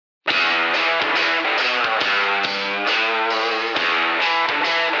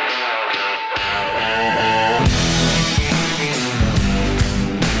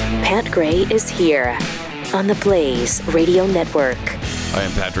Pat Gray is here on the Blaze Radio Network. I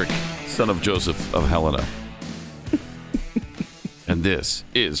am Patrick, son of Joseph of Helena. And this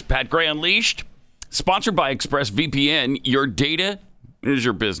is Pat Gray Unleashed, sponsored by ExpressVPN. Your data is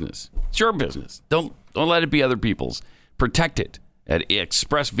your business. It's your business. Don't let it be other people's. Protect it at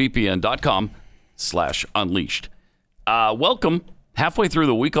expressvpn.com/unleashed. Welcome. Halfway through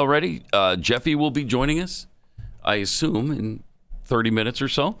the week already. Jeffy will be joining us, I assume, in 30 minutes or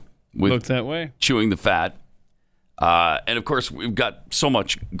so. Looks that way. Chewing the fat. And, of course, we've got so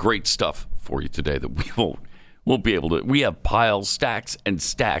much great stuff for you today that we won't be able to. We have piles, stacks, and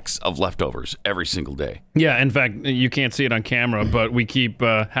stacks of leftovers every single day. Yeah, in fact, you can't see it on camera, but we keep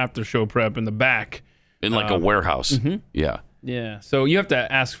half the show prep in the back. In like a warehouse. Mm-hmm. Yeah. Yeah, so you have to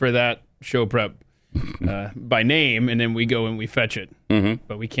ask for that show prep by name, and then we go and we fetch it. Mm-hmm.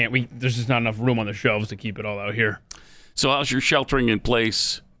 But we can't. There's just not enough room on the shelves to keep it all out here. So how's your sheltering in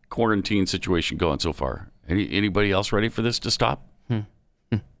place quarantine situation going so far? Anybody else ready for this to stop?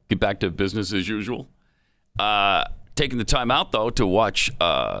 Get back to business as usual? Taking the time out, though, to watch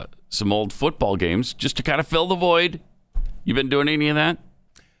some old football games just to kind of fill the void. You been doing any of that?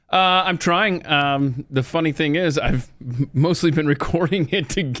 I'm trying. The funny thing is, I've mostly been recording it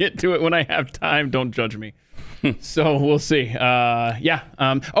to get to it when I have time. Don't judge me. So we'll see. Yeah.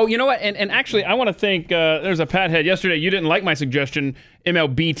 Oh, you know what? And actually, I want to thank, there's a Pat Head yesterday. You didn't like my suggestion.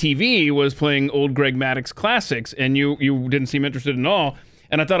 MLB TV was playing old Greg Maddux classics, and you didn't seem interested at all.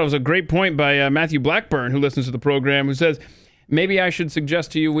 And I thought it was a great point by Matthew Blackburn, who listens to the program, who says, maybe I should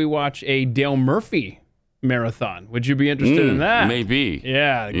suggest to you we watch a Dale Murphy marathon. Would you be interested in that? Maybe.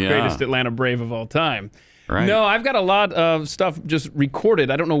 Yeah, the greatest Atlanta Brave of all time. Right. No, I've got a lot of stuff just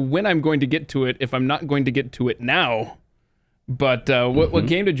recorded. I don't know when I'm going to get to it, if I'm not going to get to it now. But what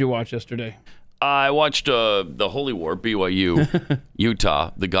game did you watch yesterday? I watched the Holy War, BYU,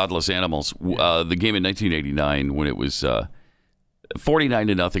 Utah, the Godless Animals, the game in 1989 when it was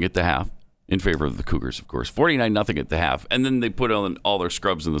 49-0 at the half in favor of the Cougars, of course. 49-0 at the half. And then they put on all their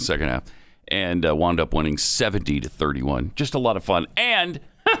scrubs in the second half and wound up winning 70-31. Just a lot of fun. And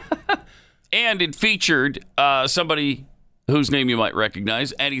it featured somebody whose name you might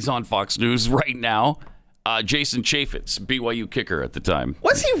recognize, and he's on Fox News right now, Jason Chaffetz, BYU kicker at the time.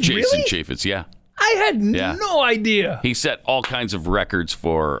 Was he Jason really? Chaffetz, yeah. I had no idea. He set all kinds of records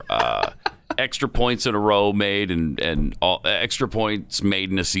for extra points in a row made and all, extra points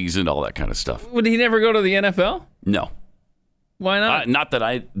made in a season, all that kind of stuff. Would he never go to the NFL? No. Why not? Not that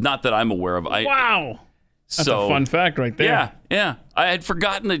I'm aware of. Wow. That's a fun fact right there. Yeah. I had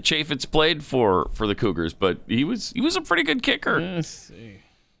forgotten that Chaffetz played for the Cougars, but he was a pretty good kicker. Let's see.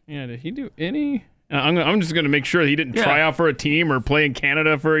 Yeah, did he do any? I'm just going to make sure that he didn't try out for a team or play in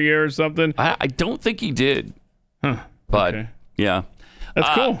Canada for a year or something. I don't think he did. Huh. But, okay. Yeah. That's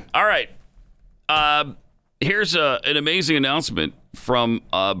cool. All right. Here's an amazing announcement from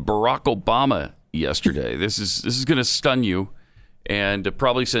Barack Obama yesterday. This is going to stun you and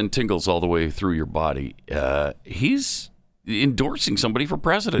probably send tingles all the way through your body. He's endorsing somebody for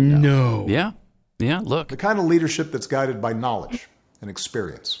president now. No. Yeah, look. The kind of leadership that's guided by knowledge and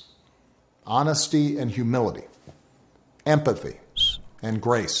experience, honesty and humility, empathy and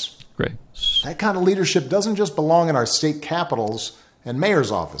grace. Great. That kind of leadership doesn't just belong in our state capitals and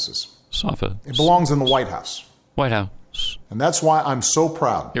mayor's offices. It belongs in the White House. White House. And that's why I'm so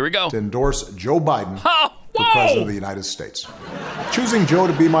proud Here we go. to endorse Joe Biden Oh, for President of the United States. Choosing Joe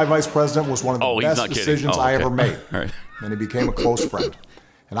to be my vice president was one of the best decisions I ever made. Right. And he became a close friend.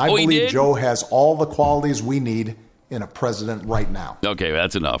 And I he believe did? Joe has all the qualities we need in a president right now. Okay,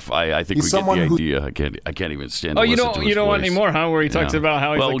 that's enough. I think He's we get the someone idea. I can't even stand to Oh, you listen to don't his you don't want voice. any more, huh? Where he talks about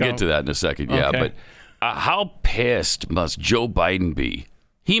how he's well, like we'll get to that in a second. Yeah, Okay. but how pissed must Joe Biden be?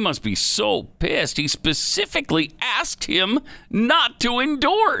 He must be so pissed. He specifically asked him not to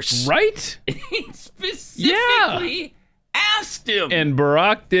endorse. Right? He specifically asked him. And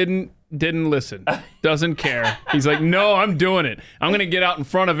Barack didn't listen. Doesn't care. He's like, no, I'm doing it. I'm going to get out in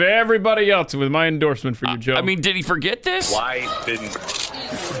front of everybody else with my endorsement for you, Joe. I mean, did he forget this? Why didn't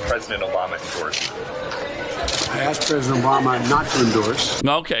President Obama endorse? I asked President Obama not to endorse.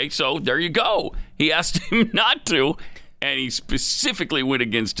 Okay, so there you go. He asked him not to, and he specifically went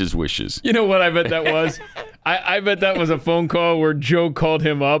against his wishes. You know what I bet that was? I bet that was a phone call where Joe called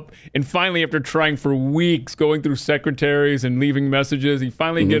him up, and finally, after trying for weeks, going through secretaries and leaving messages, he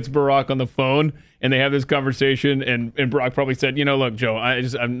finally gets Barack on the phone, and they have this conversation, and Barack probably said, you know, look, Joe,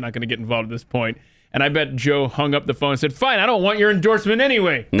 I'm not going to get involved at this point. And I bet Joe hung up the phone and said, fine, I don't want your endorsement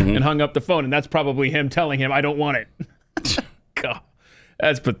anyway, and hung up the phone, and that's probably him telling him, I don't want it. God,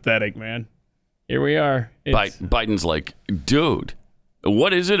 that's pathetic, man. Here we are. Biden's like, dude,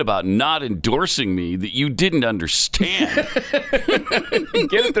 What is it about not endorsing me that you didn't understand?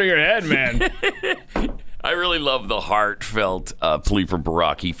 Get it through your head, man. I really love the heartfelt plea from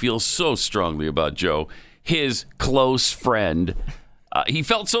Barack. He feels so strongly about Joe, his close friend. He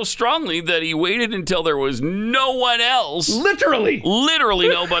felt so strongly that he waited until there was no one else, Literally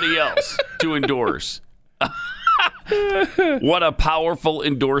nobody else to endorse. What a powerful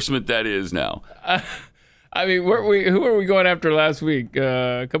endorsement that is now. I mean, who were we going after last week?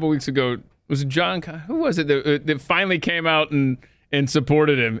 A couple weeks ago, was it John? Who was it that finally came out and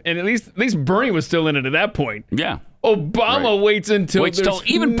supported him? And at least Bernie was still in it at that point. Yeah. Obama waits till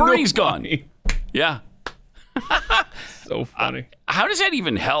even Bernie's gone. Yeah. So funny. How does that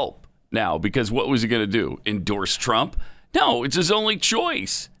even help now? Because what was he going to do? Endorse Trump? No, it's his only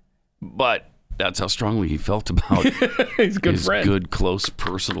choice. But that's how strongly he felt about He's a good his friend. good, close,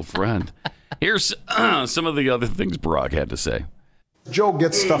 personal friend. Here's some of the other things Barack had to say. Joe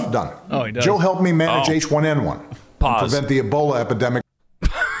gets stuff done. Oh, he does. Joe helped me manage H1N1 and Pause. prevent the Ebola epidemic.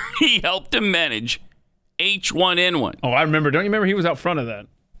 He helped him manage H1N1. Oh, I remember. Don't you remember he was out front of that?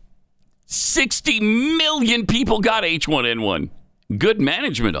 60 million people got H1N1. Good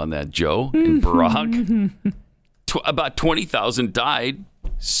management on that, Joe and Barack. About 20,000 died.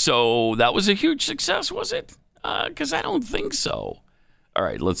 So that was a huge success, was it? Because I don't think so. All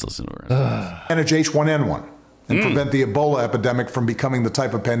right, let's listen to her. Manage H1N1 and prevent the Ebola epidemic from becoming the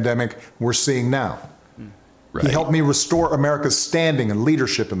type of pandemic we're seeing now. Right. He helped me restore America's standing and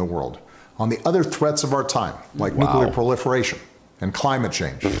leadership in the world on the other threats of our time, like nuclear proliferation and climate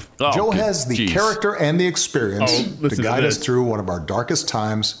change. Oh, Joe has the character and the experience to listen to guide us this. through one of our darkest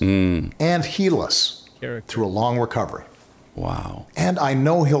times and heal us through a long recovery. Wow. And I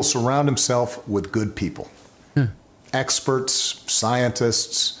know he'll surround himself with good people. Experts,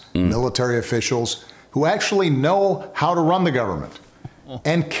 scientists, military officials who actually know how to run the government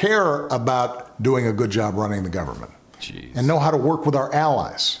and care about doing a good job running the government. Jeez. And know how to work with our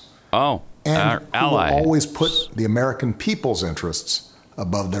allies. Oh, And our who ally. will always put the American people's interests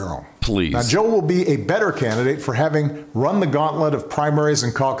above their own. Please. Now, Joe will be a better candidate for having run the gauntlet of primaries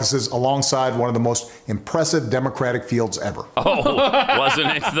and caucuses alongside one of the most impressive Democratic fields ever. Oh, wasn't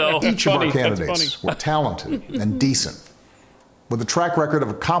it, though? Each of our Funny, that's candidates were talented and decent, with a track record of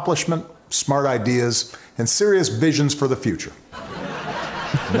accomplishment, smart ideas, and serious visions for the future.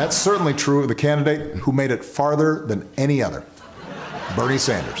 And that's certainly true of the candidate who made it farther than any other, Bernie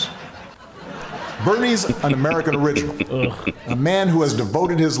Sanders. Bernie's an American original, a man who has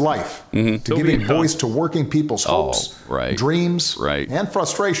devoted his life to giving voice to working people's hopes, right. dreams, Right. and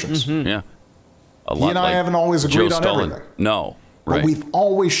frustrations. Yeah. A He and I haven't always agreed Joe on Stalin. everything. No. But Right. we've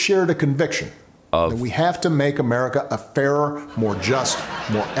always shared a conviction that we have to make America a fairer, more just,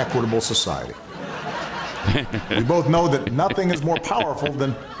 more equitable society. We both know that nothing is more powerful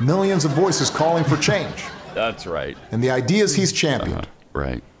than millions of voices calling for change. That's right. And the ideas he's championed,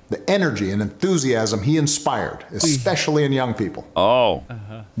 Right. the energy and enthusiasm he inspired, especially in young people, Oh.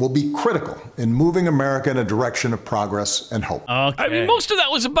 will be critical in moving America in a direction of progress and hope. Okay. I mean, most of that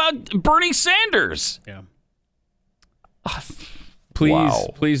was about Bernie Sanders. Yeah. Please, Wow.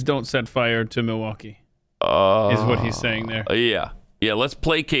 please don't set fire to Milwaukee. Is what he's saying there. Yeah. Yeah, let's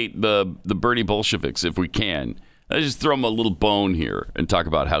placate the Bernie Bolsheviks if we can. Let's just throw him a little bone here and talk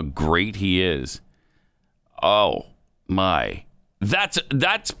about how great he is. Oh, my.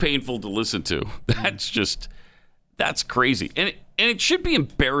 That's painful to listen to. That's crazy. And it should be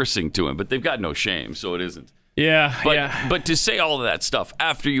embarrassing to him, but they've got no shame, so it isn't. Yeah, But, yeah. but to say all of that stuff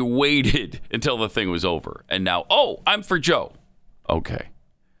after you waited until the thing was over, and now, oh, I'm for Joe. Okay.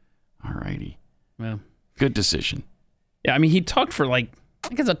 All righty. Yeah. Good decision. Yeah, I mean, he talked for I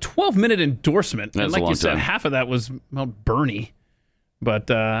think it's a 12-minute endorsement. That's and a like long you said, time. half of that was about Bernie. But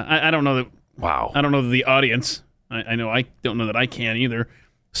I don't know that. Wow. I don't know that the audience. I know I don't know that I can either.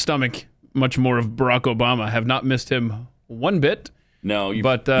 Stomach much more of Barack Obama. Have not missed him one bit. No, you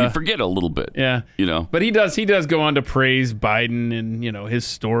forget a little bit. Yeah, You know? But he does go on to praise Biden and his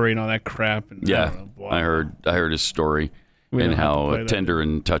story and all that crap. And, Yeah. I don't know, blah, I heard his story We and don't have to play how that. tender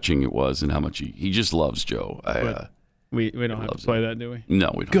and touching it was and how much he just loves Joe. we don't have to play that, do we?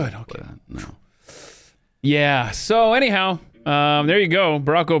 No, we don't. Good, have to play that. No. Yeah. So anyhow, there you go.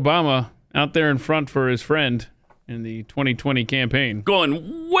 Barack Obama out there in front for his friend in the 2020 campaign.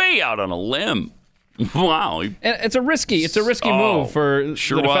 Going way out on a limb. Wow. And it's a risky Oh, move for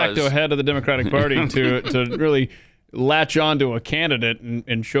sure the de facto was. head of the Democratic Party to really latch onto a candidate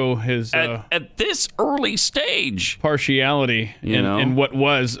and show his At this early stage. partiality You know? in what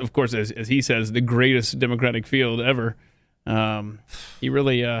was, of course, as he says, the greatest Democratic field ever. He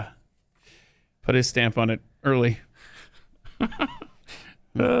really put his stamp on it early.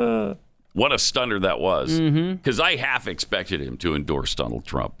 What a stunner that was. Because I half expected him to endorse Donald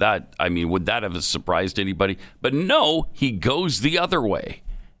Trump. Would that have surprised anybody? But no, he goes the other way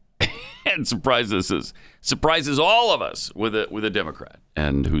and surprises all of us with a Democrat.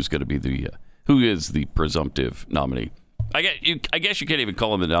 And who is the presumptive nominee? I guess you can't even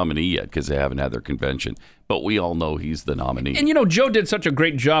call him the nominee yet because they haven't had their convention. But we all know he's the nominee. And Joe did such a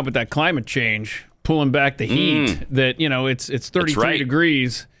great job with that climate change, pulling back the heat that it's 33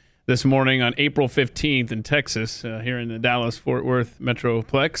 degrees this morning on April 15th in Texas, here in the Dallas-Fort Worth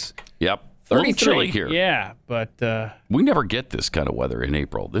Metroplex. Yep. 33. A little chilly here. Yeah, but we never get this kind of weather in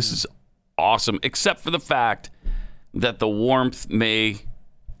April. This is awesome, except for the fact that the warmth may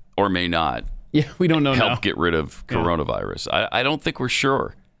or may not we don't know help get rid of coronavirus. I don't think we're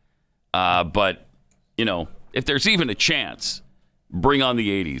sure. But, if there's even a chance, bring on the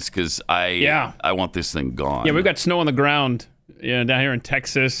 80s because I want this thing gone. Yeah, we've got snow on the ground down here in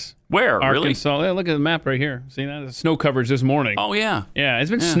Texas. Where? Arkansas. Really? Yeah, look at the map right here. See that? The snow coverage this morning. Oh, yeah. Yeah, it's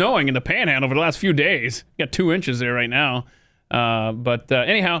been snowing in the Panhandle for the last few days. Got 2 inches there right now. But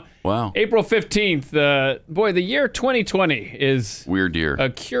anyhow, wow. April 15th, the year 2020 is weird year. A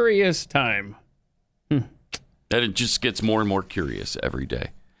curious time. And it just gets more and more curious every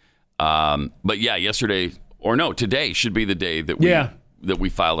day. But yeah, today should be the day that we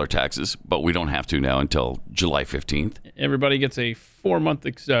file our taxes, but we don't have to now until July 15th. Everybody gets a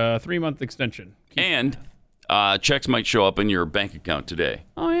 3-month extension. And checks might show up in your bank account today.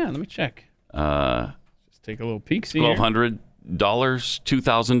 Oh yeah, let me check. Just take a little peek. See $1,200,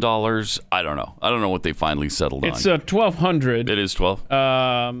 $2,000. I don't know. I don't know what they finally settled on. It's $1,200. It is 12.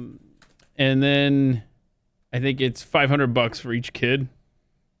 And then I think it's $500 for each kid.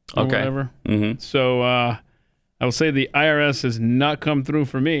 Or whatever. Mm-hmm. So I will say the IRS has not come through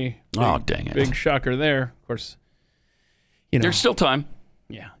for me. Dang it! Big shocker there. Of course, there's still time.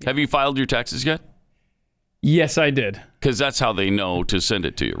 Yeah. Have you filed your taxes yet? Yes, I did. Because that's how they know to send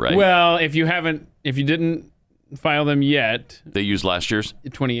it to you, right? Well, if you didn't file them yet, they used last year's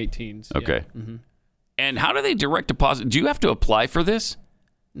 2018's. Okay. Yeah. Mm-hmm. And how do they direct deposit? Do you have to apply for this?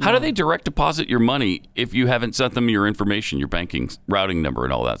 No. How do they direct deposit your money if you haven't sent them your information, your banking routing number,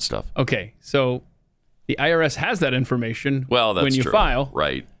 and all that stuff? Okay, so the IRS has that information when you file,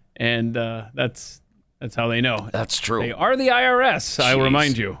 right? And that's how they know. That's true. They are the IRS. Jeez. I will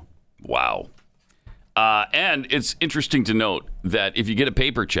remind you. Wow. And it's interesting to note that if you get a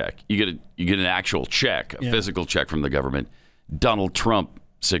paper check, you get an actual check, a physical check from the government. Donald Trump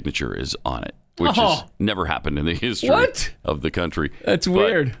signature is on it, which has never happened in the history of the country. That's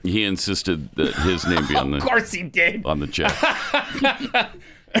weird. He insisted that his name be on the. Of course he did. On the check.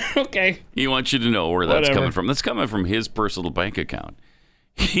 Okay. He wants you to know where that's coming from. That's coming from his personal bank account.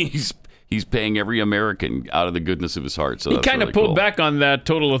 He's paying every American out of the goodness of his heart. So he kind of pulled back on that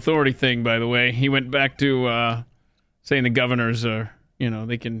total authority thing, by the way. He went back to saying the governors are,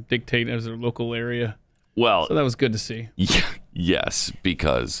 they can dictate as their local area. Well, so that was good to see. Yes,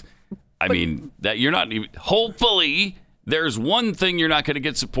 because that you're not even. Hopefully, there's one thing you're not going to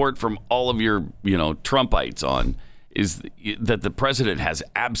get support from all of your, Trumpites on is that the president has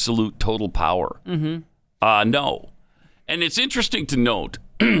absolute total power. Mm-hmm. No. And it's interesting to note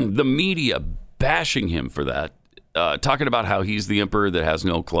the media bashing him for that, talking about how he's the emperor that has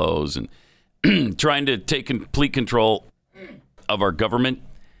no clothes and trying to take complete control of our government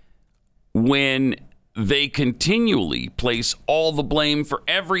when they continually place all the blame for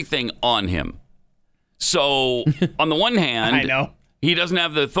everything on him. So on the one hand, I know. He doesn't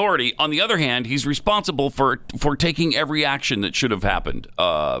have the authority. On the other hand, he's responsible for taking every action that should have happened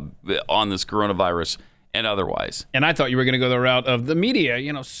on this coronavirus and otherwise. And I thought you were going to go the route of the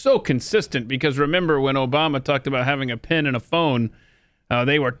media, so consistent, because remember when Obama talked about having a pen and a phone,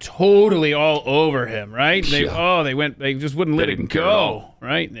 they were totally all over him, right? They just wouldn't let it go,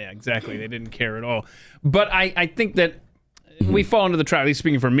 right? Yeah, exactly. They didn't care at all. But I think that we fall into the trap, at least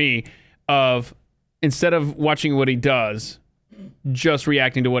speaking for me, of instead of watching what he does, just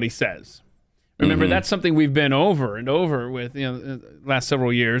reacting to what he says. Remember, that's something we've been over and over with, the last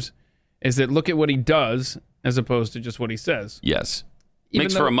several years, is that look at what he does as opposed to just what he says. Yes.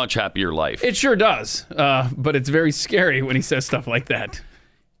 Makes for a much happier life. It sure does. But it's very scary when he says stuff like that.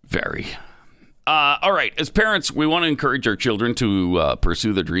 Very. All right. As parents, we want to encourage our children to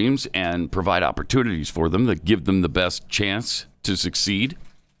pursue their dreams and provide opportunities for them that give them the best chance to succeed.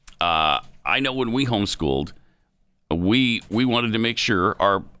 I know when we homeschooled, we wanted to make sure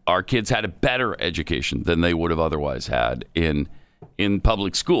our kids had a better education than they would have otherwise had in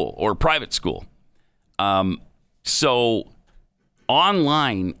public school or private school. So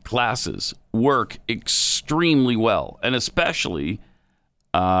online classes work extremely well, and especially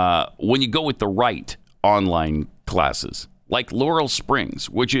when you go with the right online classes, like Laurel Springs,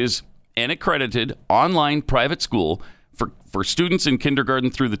 which is an accredited online private school for students in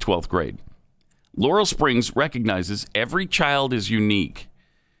kindergarten through the 12th grade. Laurel Springs recognizes every child is unique,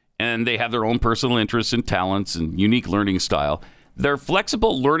 and they have their own personal interests and talents and unique learning style. Their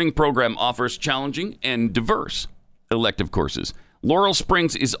flexible learning program offers challenging and diverse elective courses. Laurel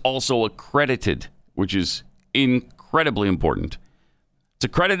Springs is also accredited, which is incredibly important. It's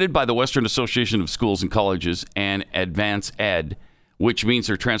accredited by the Western Association of Schools and Colleges and Advance Ed, which means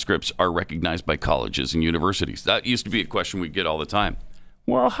their transcripts are recognized by colleges and universities. That used to be a question we get all the time.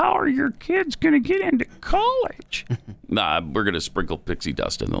 Well, how are your kids going to get into college? Nah, we're going to sprinkle pixie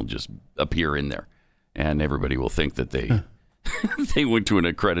dust and they'll just appear in there. And everybody will think that they they went to an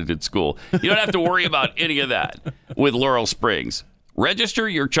accredited school. You don't have to worry about any of that with Laurel Springs. Register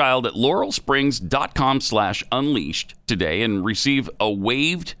your child at laurelsprings.com/unleashed today and receive a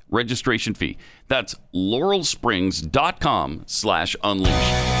waived registration fee. That's laurelsprings.com/unleashed.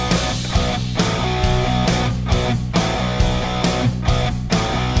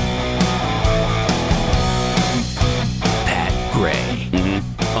 Pat Gray,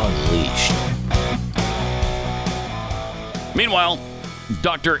 Unleashed. Meanwhile,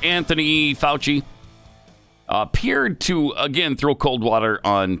 Dr. Anthony Fauci appeared to, again, throw cold water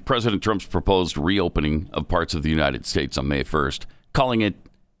on President Trump's proposed reopening of parts of the United States on May 1st, calling it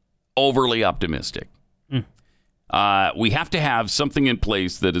overly optimistic. We have to have something in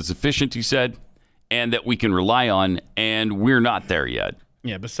place that is efficient, he said, and that we can rely on, and we're not there yet.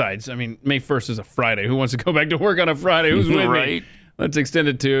 Yeah, besides, I mean, May 1st is a Friday. Who wants to go back to work on a Friday? Who's with Right. me? Let's extend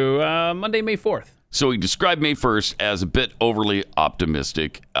it to Monday, May 4th. So he described May 1st as a bit overly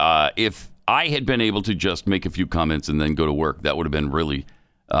optimistic. If I had been able to just make a few comments and then go to work, that would have been really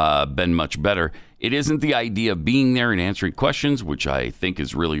been much better. It isn't the idea of being there and answering questions, which I think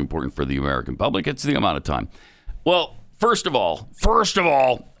is really important for the American public. It's the amount of time. Well, first of all,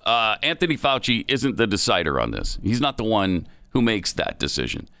 Anthony Fauci isn't the decider on this. He's not the one who makes that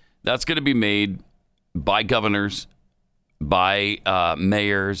decision. That's going to be made by governors, by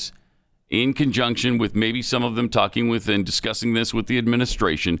mayors, in conjunction with maybe some of them talking with and discussing this with the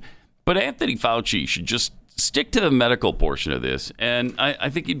administration. But Anthony Fauci should just stick to the medical portion of this, and I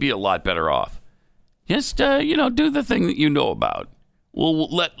think he'd be a lot better off. Just, do the thing that you know about. We'll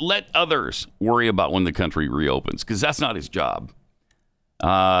let others worry about when the country reopens, because that's not his job.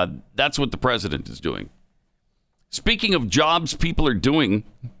 That's what the president is doing. Speaking of jobs people are doing,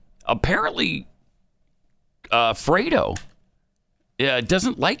 apparently Fredo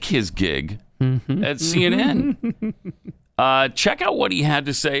doesn't like his gig at CNN. Check out what he had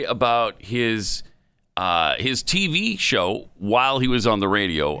to say about his TV show while he was on the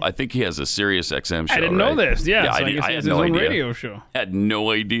radio. I think he has a Sirius XM show. I didn't know this. Yeah, I so I guess he has his own radio show. Had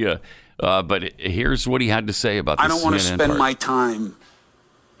no idea. But here's what he had to say about this. I don't want to CNN spend part. my time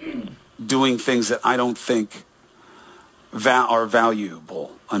doing things that I don't think are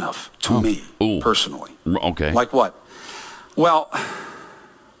valuable enough to me personally. Okay. Like what? Well,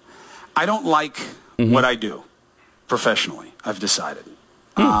 I don't like what I do professionally, I've decided.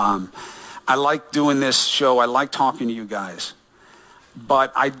 I like doing this show. I like talking to you guys.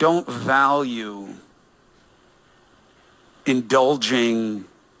 But I don't value indulging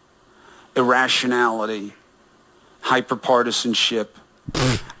irrationality, hyperpartisanship.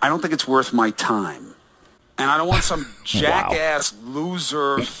 I don't think it's worth my time. And I don't want some jackass,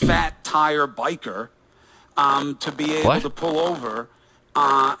 loser, fat tire biker to be able to pull over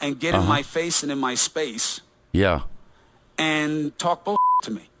and get in my face and in my space. Yeah. And talk bull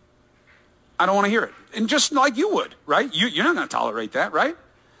to me. I don't want to hear it. And just like you would, right? You're not going to tolerate that, right?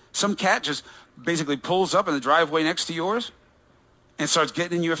 Some cat just basically pulls up in the driveway next to yours and starts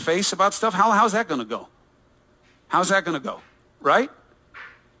getting in your face about stuff. How's that going to go? How's that going to go, right?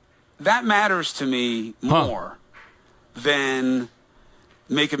 That matters to me more than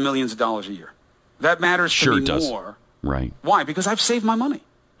making millions of dollars a year. That matters to me more. Right. Why? Because I've saved my money.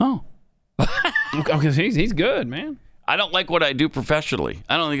 Oh. Because he's good, man. I don't like what I do professionally.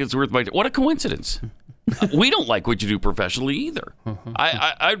 I don't think it's worth my time. What a coincidence. We don't like what you do professionally either.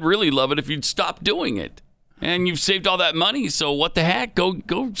 I'd really love it if you'd stop doing it. And you've saved all that money, so what the heck?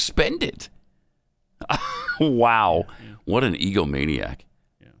 Go spend it. Wow. What an egomaniac.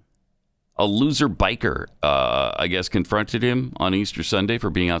 A loser biker, I guess, confronted him on Easter Sunday for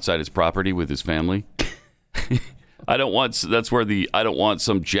being outside his property with his family. I don't want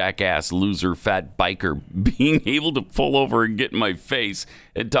some jackass loser fat biker being able to pull over and get in my face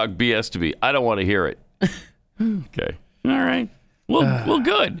and talk BS to me. I don't want to hear it. Okay. All right. Well,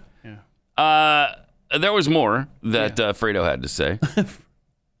 good. There was more that Fredo had to say.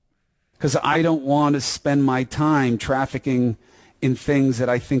 because I don't want to spend my time trafficking in things that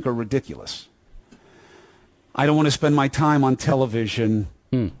I think are ridiculous. I don't want to spend my time on television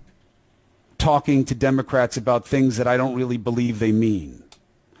talking to Democrats about things that I don't really believe they mean.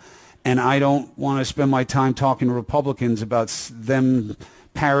 And I don't want to spend my time talking to Republicans about them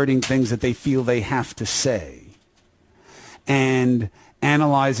parroting things that they feel they have to say. And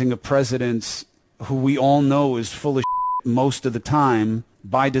analyzing a president who we all know is full of shit most of the time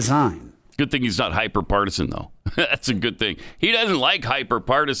by design. Good thing he's not hyper-partisan, though. That's a good thing. He doesn't like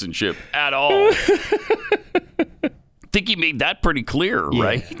hyper-partisanship at all. Think he made that pretty clear,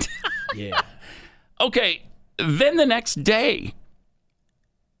 right? Yeah. Okay, then the next day,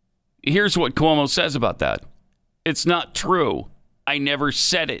 here's what Cuomo says about that. It's not true. I never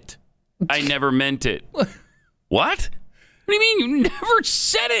said it. I never meant it. What? What do you mean you never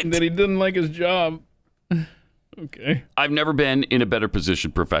said it? That he didn't like his job. Okay. I've never been in a better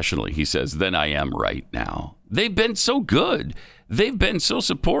position professionally, he says, than I am right now. They've been so good. They've been so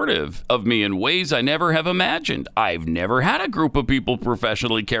supportive of me in ways I never have imagined. I've never had a group of people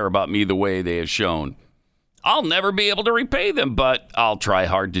professionally care about me the way they have shown. I'll never be able to repay them, but I'll try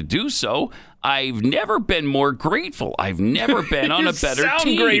hard to do so. I've never been more grateful. I've never been on a better sound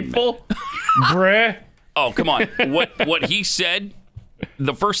team. Grateful, bruh. Oh, come on. What he said,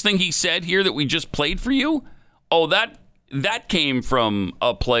 the first thing he said here that we just played for you, oh, that came from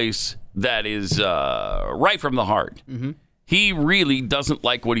a place that is right from the heart. Mm-hmm. He really doesn't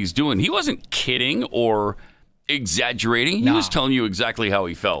like what he's doing. He wasn't kidding or exaggerating. He was telling you exactly how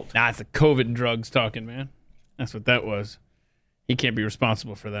he felt. Nah, it's the COVID drugs talking, man. That's what that was. He can't be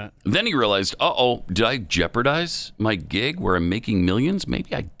responsible for that. Then he realized, did I jeopardize my gig where I'm making millions?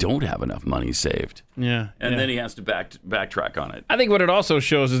 Maybe I don't have enough money saved. Yeah. And then he has to backtrack on it. I think what it also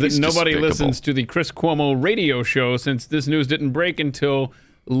shows is that nobody despicable. listens to the Chris Cuomo radio show since this news didn't break until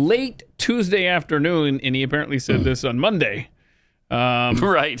late Tuesday afternoon, and he apparently said this on Monday.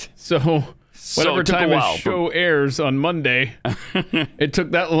 Right. So whatever it took a time while his show airs on Monday, it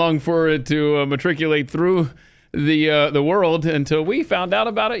took that long for it to matriculate through the world until we found out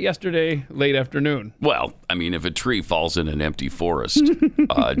about it yesterday late afternoon. Well, I mean, if a tree falls in an empty forest,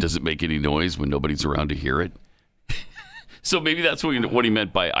 does it make any noise when nobody's around to hear it? So maybe that's what he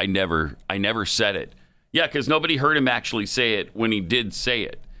meant by I never said it. Yeah, because nobody heard him actually say it when he did say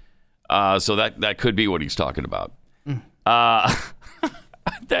it. So that could be what he's talking about.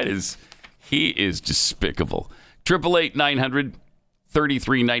 He is despicable.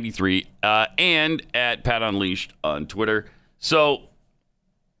 888-900-3393 and at Pat Unleashed on Twitter. So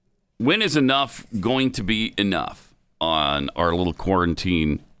when is enough going to be enough on our little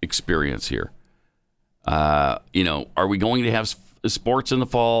quarantine experience here? Are we going to have sports in the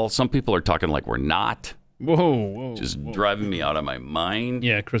fall? Some people are talking like we're not. Whoa. Driving me out of my mind.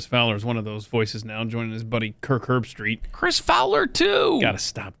 Yeah, Chris Fowler is one of those voices now, joining his buddy Kirk Herbstreit. Chris Fowler, too. Got to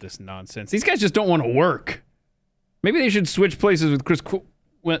stop this nonsense. These guys just don't want to work. Maybe they should switch places with Chris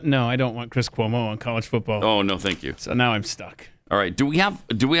no, I don't want Chris Cuomo on college football. Oh, no, thank you. So now I'm stuck. All right. Do we have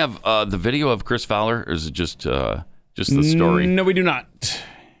the video of Chris Fowler, or is it just the story? No, we do not.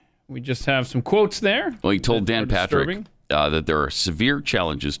 We just have some quotes there. Well, he told Dan Patrick that there are severe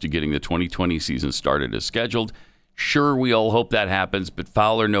challenges to getting the 2020 season started as scheduled. Sure, we all hope that happens, but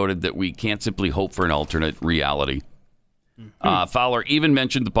Fowler noted that we can't simply hope for an alternate reality. Fowler even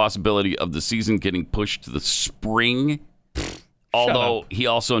mentioned the possibility of the season getting pushed to the spring, although he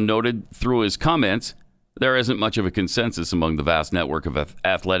also noted through his comments there isn't much of a consensus among the vast network of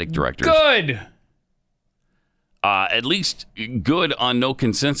athletic directors. Good. At least good on no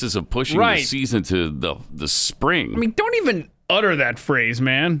consensus of pushing the season to the spring. I mean, don't even utter that phrase,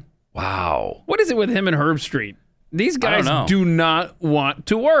 man. Wow. What is it with him and Herbstreit? These guys do not want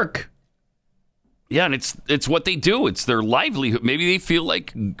to work. Yeah, and it's what they do. It's their livelihood. Maybe they feel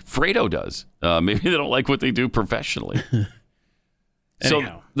like Fredo does. Maybe they don't like what they do professionally.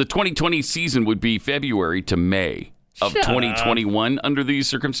 So the 2020 season would be February to May of 2021 under these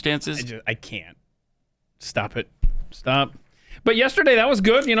circumstances? I can't. Stop it. Stop. But yesterday, that was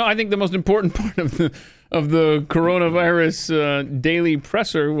good. I think the most important part of the coronavirus daily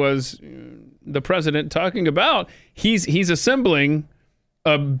presser was the president talking about he's assembling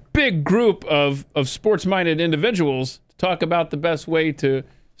a big group of sports-minded individuals to talk about the best way to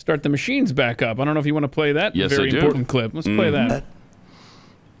start the machines back up. I don't know if you want to play that very important clip. Let's play that.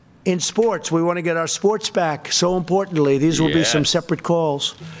 In sports, we want to get our sports back. So importantly, these will be some separate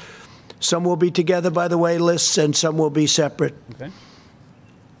calls. Some will be together by the way lists, and some will be separate. Okay.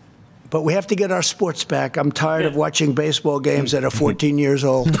 But we have to get our sports back. I'm tired of watching baseball games that are 14 years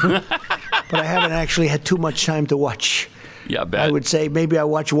old. But I haven't actually had too much time to watch Yeah, I bet. I would say maybe I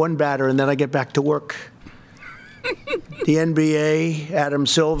watch one batter and then I get back to work. The NBA, Adam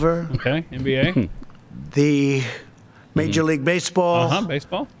Silver. Okay, NBA. The Major League Baseball.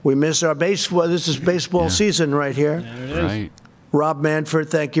 Baseball. We miss our baseball. This is baseball season right here. Right. Rob Manfred,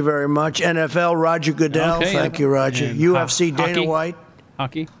 thank you very much. NFL, Roger Goodell. Okay, Thank you, Roger. and UFC, Dana hockey. White.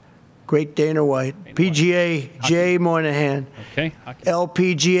 Hockey. Great Dana White. PGA, Jay Moynihan. Okay. Hockey.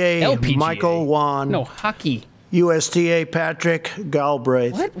 LPGA, Michael Wan. No, hockey. USTA, Patrick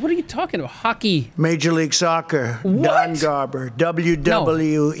Galbraith. What are you talking about? Hockey. Major League Soccer, What? Don Garber.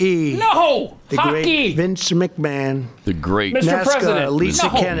 WWE. No. The Hockey. great Vince McMahon. The great. Mr. NASCAR, President. Lisa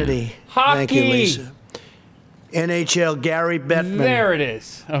No. Kennedy. Hockey. Thank you, Lisa. NHL, Gary Bettman. There it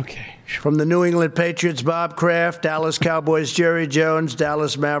is. Okay. From the New England Patriots, Bob Kraft. Dallas Cowboys, Jerry Jones.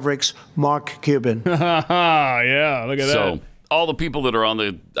 Dallas Mavericks, Mark Cuban. Yeah, look at that. So all the people that are on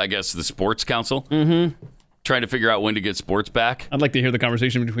the sports council, trying to figure out when to get sports back. I'd like to hear the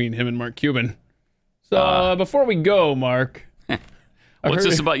conversation between him and Mark Cuban. So before we go, Mark. What's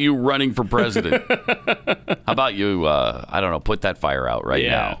this about you running for president? How about you, put that fire out right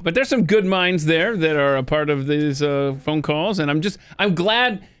now? But there's some good minds there that are a part of these phone calls, and I'm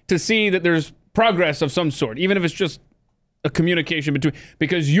glad to see that there's progress of some sort, even if it's just a communication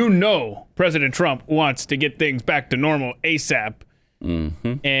because President Trump wants to get things back to normal ASAP,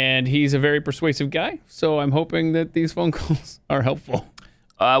 and he's a very persuasive guy, so I'm hoping that these phone calls are helpful.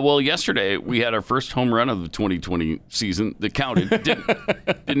 Well, yesterday we had our first home run of the 2020 season that counted.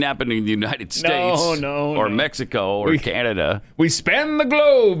 Didn't happen in the United States or Mexico or Canada. We span the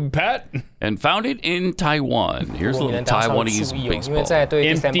globe, Pat. And found it in Taiwan. Here's a little Taiwanese baseball.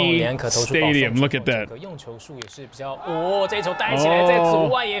 Empty stadium. Look at that. 哦，这球带起来，在左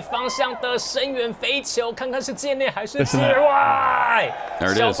外野方向的深远飞球，看看是界内还是界外。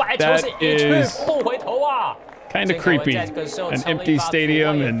小白球是一去不回头啊！ Kind of creepy. An empty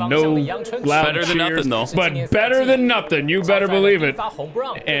stadium and no loud better than cheers, nothing, though. but better than nothing. You better believe it.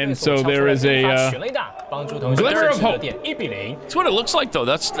 And so there is a glimmer of hope. That's what it looks like, though.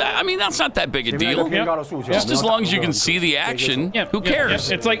 That's not that big a deal. Just as long as you can see the action, who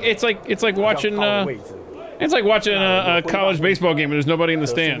cares? It's like watching a college baseball game and there's nobody in the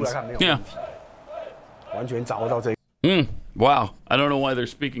stands. Yeah. Wow. I don't know why they're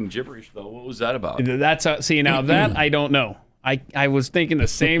speaking gibberish, though. What was that about? That's now that I don't know. I was thinking the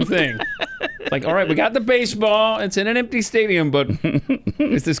same thing. Like, all right, we got the baseball. It's in an empty stadium, but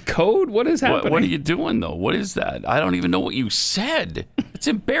is this code? What is happening? What are you doing, though? What is that? I don't even know what you said. It's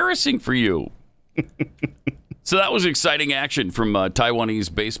embarrassing for you. So that was exciting action from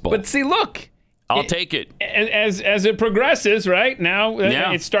Taiwanese baseball. But see, look. I'll take it. As it progresses, right? Now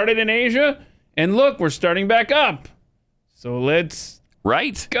it started in Asia, and look, we're starting back up. So let's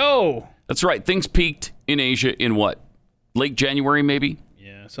go. That's right. Things peaked in Asia in what? Late January, maybe?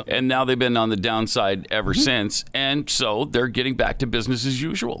 Yeah. And now they've been on the downside ever since. And so they're getting back to business as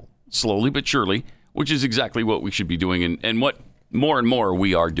usual, slowly but surely, which is exactly what we should be doing and what more and more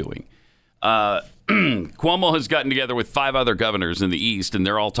we are doing. Cuomo has gotten together with 5 other governors in the East, and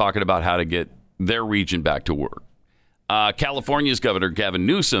they're all talking about how to get their region back to work. California's Governor Gavin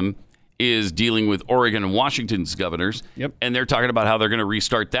Newsom is dealing with Oregon and Washington's governors, and they're talking about how they're going to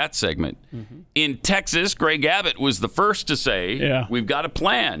restart that segment. In Texas, Greg Abbott was the first to say, we've got a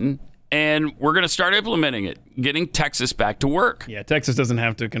plan, and we're going to start implementing it, getting Texas back to work. Yeah, Texas doesn't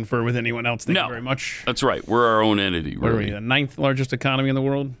have to confer with anyone else. Thank you very much. That's right. We're our own entity. What are we, the 9th largest economy in the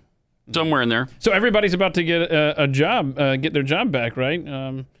world? Somewhere in there. So everybody's about to get a job, get their job back,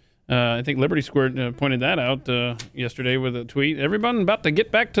 right? I think Liberty Squared pointed that out yesterday with a tweet. Everyone about to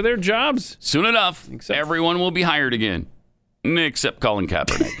get back to their jobs. Soon enough, everyone will be hired again, except Colin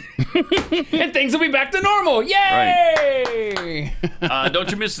Kaepernick. And things will be back to normal. Yay! Right.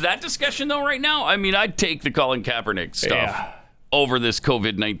 Don't you miss that discussion, though, right now? I mean, I'd take the Colin Kaepernick stuff over this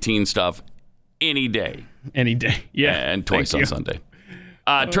COVID-19 stuff any day. Any day, yeah. And twice on Sunday.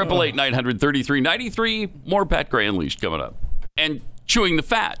 888-900-3393. More Pat Gray Unleashed coming up. And Chewing the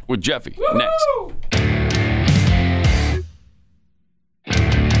Fat with Jeffy next.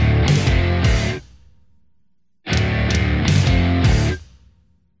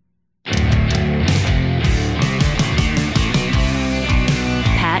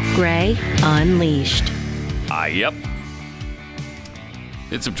 Pat Gray Unleashed. Yep.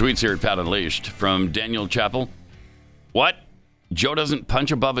 It's some tweets here at Pat Unleashed from Daniel Chappell. What? Joe doesn't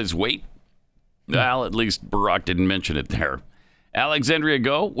punch above his weight? Well, at least Barack didn't mention it there. Alexandria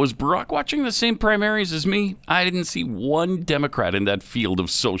Go, was Barack watching the same primaries as me? I didn't see one Democrat in that field of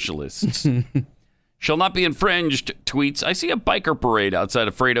socialists. Shall not be infringed, tweets. I see a biker parade outside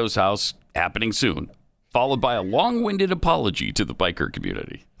of Fredo's house happening soon. followed by a long-winded apology to the biker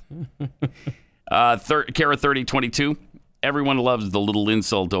community. Kara 3022. Everyone loves the little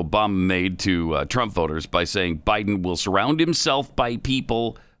insult Obama made to Trump voters by saying Biden will surround himself by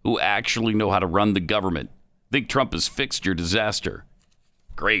people who actually know how to run the government. Think Trump has fixed your disaster.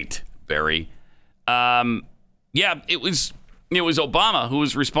 Great, Barry. It was Obama who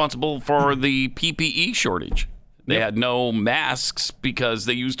was responsible for the PPE shortage. They had no masks because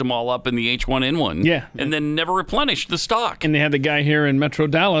they used them all up in the H1N1. Yeah. And then never replenished the stock. And they had the guy here in Metro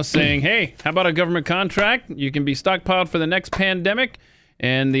Dallas saying, hey, how about a government contract? You can be stockpiled for the next pandemic.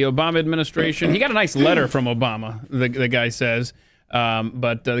 And the Obama administration, he got a nice letter from Obama, the guy says,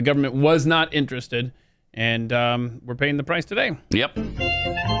 but the government was not interested. And we're paying the price today. Yep.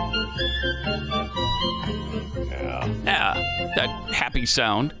 Yeah, that happy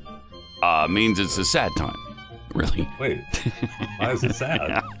sound means it's a sad time. Really? Wait, why is it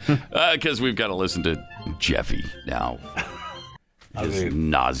sad? Because we've got to listen to Jeffy now. His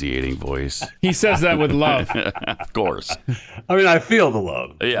nauseating voice. He says that with love. Of course. I mean, I feel the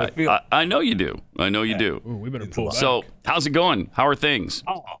love. Yeah, I know you do. I know you do. Ooh, we better pull back. So, how's it going? How are things?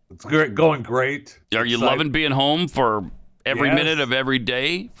 Oh, it's great, going great. Are you loving being home for every minute of every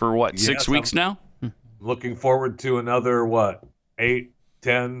day for what, 6 weeks now? Looking forward to another, 8,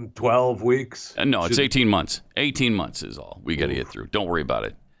 10, 12 weeks? No, it's 18 months. 18 months is all we got to get through. Don't worry about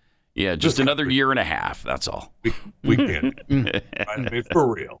it. Yeah, just another year and a half. That's all. We can't. I mean,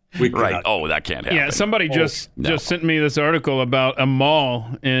 for real. We right. cannot. Oh, that can't happen. Yeah, somebody just sent me this article about a mall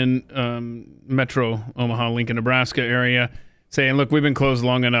in Metro Omaha, Lincoln, Nebraska area saying, look, we've been closed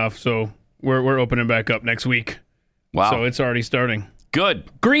long enough, so we're opening back up next week. Wow. So it's already starting.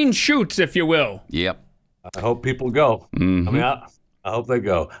 Good. Green shoots, if you will. Yep. I hope people go. Mm-hmm. I mean, I hope they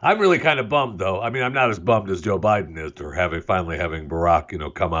go. I'm really kind of bummed, though. I mean, I'm not as bummed as Joe Biden is for finally having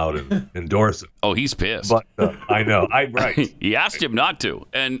Barack, come out and endorse it. Oh, he's pissed. But I know. Right. He asked him not to,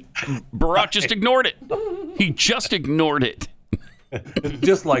 and Barack just ignored it. He just ignored it.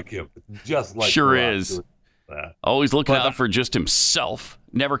 Just like him. Just like sure Barack is. Always looking out for just himself,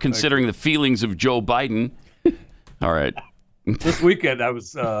 never considering the feelings of Joe Biden. All right. This weekend, I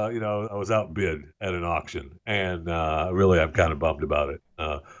was outbid at an auction, and really, I'm kind of bummed about it.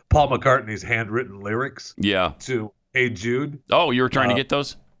 Paul McCartney's handwritten lyrics, to "Hey Jude." Oh, you were trying to get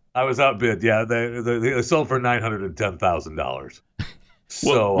those? I was outbid. Yeah, they sold for $910,000.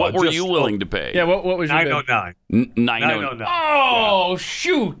 So, what were you willing to pay? Yeah, what was your bid? $909. $909. Oh,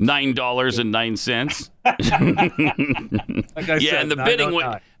 shoot! $9.09. Like I said, and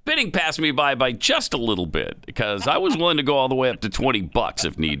the bidding passed me by just a little bit because I was willing to go all the way up to $20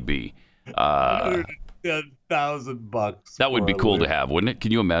 if need be. $110,000. That would be cool to have, wouldn't it?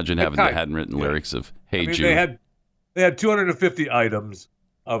 Can you imagine having the handwritten lyrics of "Hey Jude"? They had 250 items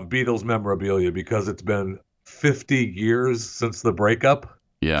of Beatles memorabilia because it's been 50 years since the breakup.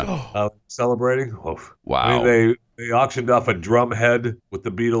 Yeah. Celebrating. Oh. Wow. I mean, they auctioned off a drum head with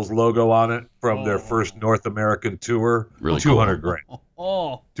the Beatles logo on it from their first North American tour. Really $200 cool. grand.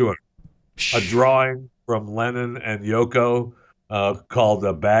 200. A drawing from Lennon and Yoko called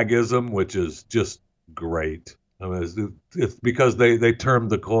a Bagism, which is just great. I mean, it's because they termed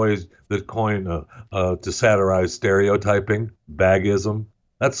the coin to satirize stereotyping, Bagism.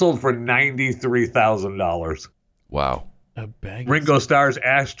 That sold for $93,000. Wow. A bag. Ringo Starr's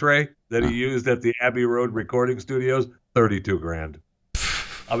ashtray that he used at the Abbey Road recording studios, $32 grand.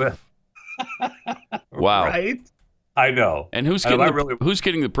 I mean, wow. Right? I know. And who's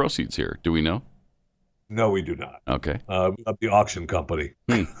getting the proceeds here? Do we know? No, we do not. Okay. The auction company.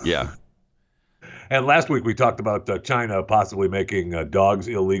 Yeah. And last week we talked about China possibly making dogs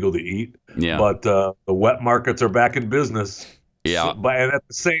illegal to eat. Yeah. But the wet markets are back in business. Yeah. And at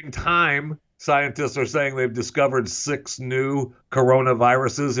the same time, scientists are saying they've discovered 6 new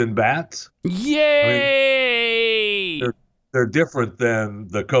coronaviruses in bats. Yay! I mean, they're different than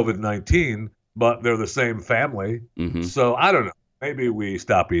the COVID-19, but they're the same family. Mm-hmm. So I don't know. Maybe we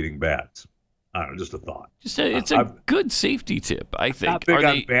stop eating bats. I don't know, just a thought. It's a good safety tip, I think. Not big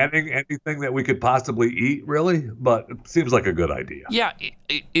on banning anything that we could possibly eat, really, but it seems like a good idea. Yeah.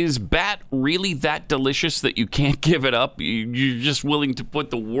 Is bat really that delicious that you can't give it up? You're just willing to put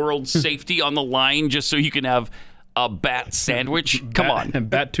the world's safety on the line just so you can have a bat sandwich? Come on.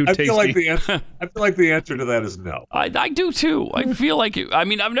 Bat too tasty. I feel like the answer to that is no. I do, too. I feel like it. I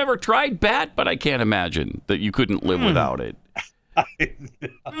mean, I've never tried bat, but I can't imagine that you couldn't live without it.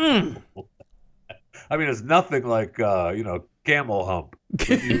 I mean, it's nothing like, camel hump.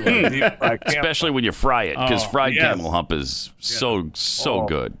 Especially when you fry it, because fried camel hump is so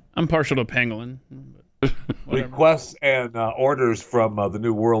good. I'm partial to pangolin. Requests and orders from the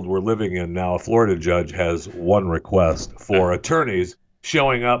new world we're living in now. A Florida judge has one request for attorneys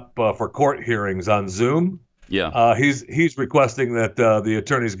showing up for court hearings on Zoom. Yeah. He's requesting that the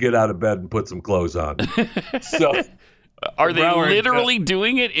attorneys get out of bed and put some clothes on. So, are they literally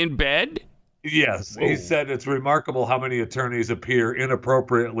doing it in bed? Yes. Whoa. He said it's remarkable how many attorneys appear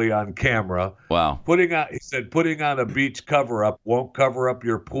inappropriately on camera. Wow. He said putting on a beach cover-up won't cover up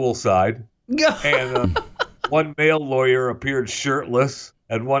your poolside. And one male lawyer appeared shirtless,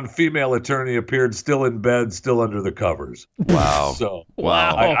 and one female attorney appeared still in bed, still under the covers. Wow. So,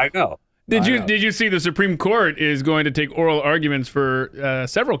 wow. I know. Did you see the Supreme Court is going to take oral arguments for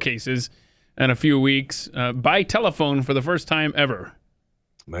several cases in a few weeks by telephone for the first time ever?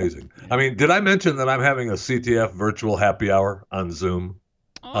 Amazing. I mean, did I mention that I'm having a CTF virtual happy hour on Zoom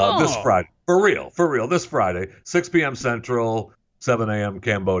this Friday? For real. This Friday, 6 p.m. Central, 7 a.m.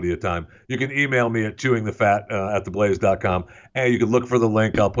 Cambodia time. You can email me at chewingthefat@theblaze.com, and you can look for the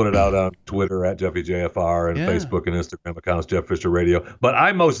link. I'll put it out on Twitter at JeffyJFR and Facebook and Instagram accounts Jeff Fisher Radio. But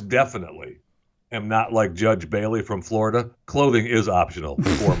I most definitely am not like Judge Bailey from Florida. Clothing is optional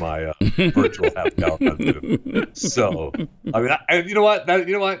for my virtual happy hour on Zoom. So, I mean, and you know what?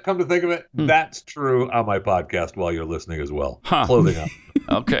 Come to think of it, that's true on my podcast while you're listening as well. Huh. Clothing optional.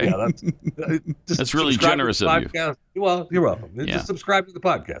 Okay. Yeah, that's really generous of you. Well, you're welcome. Just subscribe to the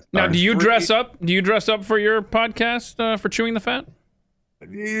podcast. Now, do you dress up? Do you dress up for your podcast for Chewing the Fat?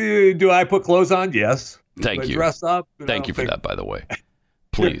 Do I put clothes on? Yes. Thank you. Dress up? Thank you for that, by the way.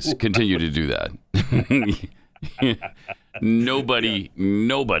 Please continue to do that.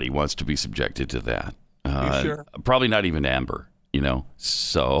 Nobody wants to be subjected to that. You sure? Probably not even Amber.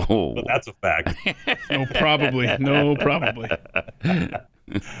 So well, that's a fact. No, probably.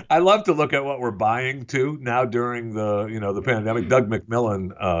 I love to look at what we're buying too now during the pandemic. Doug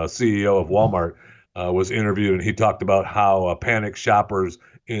McMillon, CEO of Walmart, was interviewed, and he talked about how panicked shoppers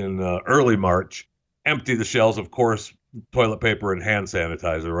in early March empty the shelves, of course, toilet paper and hand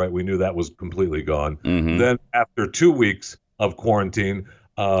sanitizer. Right, we knew that was completely gone. Mm-hmm. Then after 2 weeks of quarantine,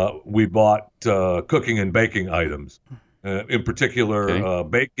 we bought cooking and baking items. In particular,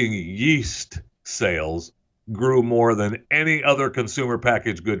 baking yeast sales grew more than any other consumer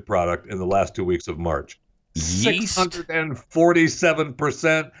packaged good product in the last 2 weeks of March. Yeast?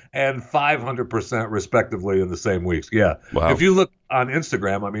 647% and 500% respectively in the same weeks. Yeah. Wow. If you look on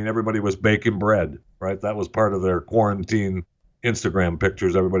Instagram, I mean, everybody was baking bread, right? That was part of their quarantine Instagram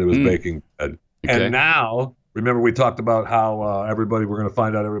pictures. Everybody was baking bread. Okay. And now, remember we talked about how we're going to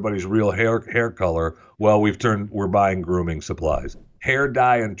find out everybody's real hair color. Well, we're buying grooming supplies. Hair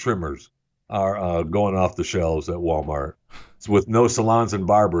dye and trimmers are going off the shelves at Walmart. So with no salons and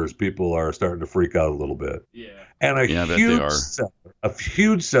barbers, people are starting to freak out a little bit. Yeah. And a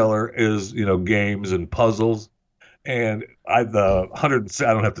huge seller is, games and puzzles. And I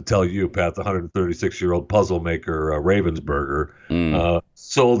don't have to tell you, Pat, the 136-year-old puzzle maker Ravensburger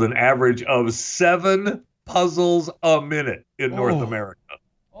sold an average of 7 puzzles a minute in North America.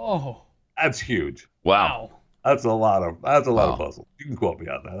 Oh, that's huge. Wow. That's a lot of puzzles. You can quote me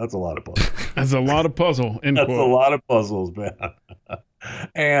on that. That's a lot of puzzles. That's a lot of puzzle. That's a lot of puzzles, man.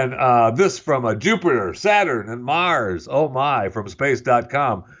 And this from Jupiter, Saturn, and Mars. Oh my, from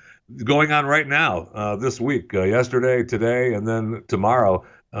space.com. Going on right now, this week, yesterday, today, and then tomorrow,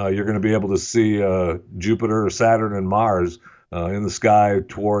 you're going to be able to see Jupiter, Saturn, and Mars in the sky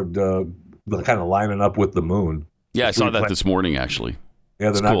toward kind of lining up with the moon. Yeah, I saw that this morning, actually. Yeah,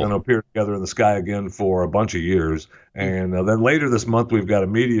 they're not going to appear together in the sky again for a bunch of years. And then later this month, we've got a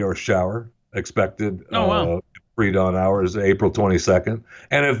meteor shower expected. Pre-dawn hours, April 22nd.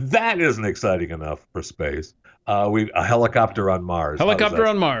 And if that isn't exciting enough for space, a helicopter on Mars. Helicopter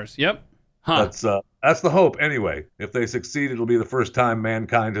on Mars. Yep. Huh. That's the hope. Anyway, if they succeed, it'll be the first time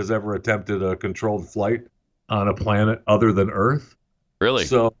mankind has ever attempted a controlled flight on a planet other than Earth. Really?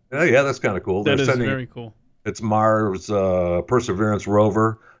 So, yeah, that's kind of cool. That is very cool. It's Mars Perseverance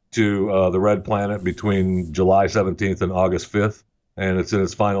rover to the red planet between July 17th and August 5th. And it's in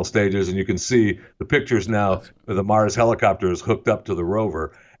its final stages. And you can see the pictures now. The Mars helicopter is hooked up to the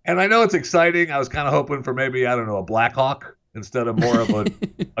rover. And I know it's exciting. I was kind of hoping for maybe, I don't know, a Black Hawk instead of more of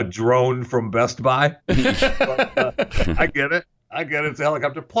a drone from Best Buy. But, I get it. It's a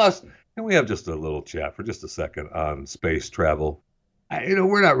helicopter. Plus, can we have just a little chat for just a second on space travel?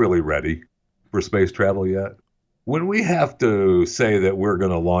 We're not really ready for space travel yet. When we have to say that we're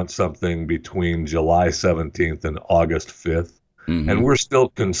going to launch something between July 17th and August 5th, and we're still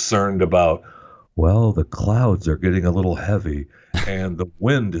concerned about well, the clouds are getting a little heavy and the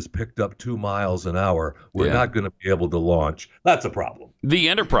wind is picked up 2 miles an hour. We're not going to be able to launch. That's a problem. The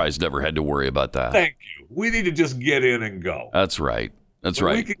Enterprise never had to worry about that. Thank you. We need to just get in and go. That's right. That's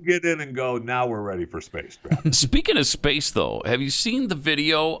when right. We can get in and go. Now we're ready for space travel. Speaking of space, though, have you seen the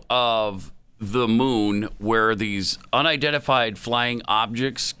video of the moon where these unidentified flying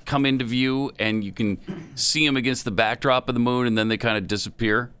objects come into view and you can see them against the backdrop of the moon and then they kind of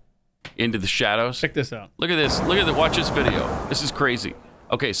disappear into the shadows? Check this out. Look at this. Watch this video. This is crazy.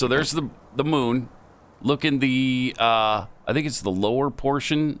 Okay, so there's the moon. Look in the, I think it's the lower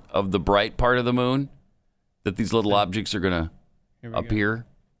portion of the bright part of the moon that these little objects are going to appear.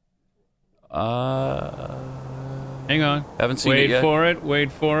 Hang on. Haven't seen it yet.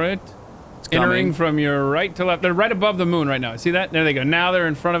 Wait for it. It's entering coming. from your right to left. They're right above the moon right now. See that? There they go. Now they're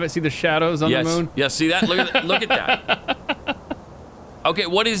in front of it. See the shadows on the moon? Yes, see that? Look at that. Okay,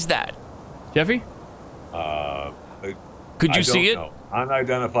 what is that? Jeffy? Could you see it? Know.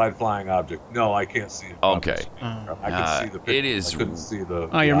 Unidentified flying object. No, I can't see it. Okay. I can see the picture. It is. I couldn't see the.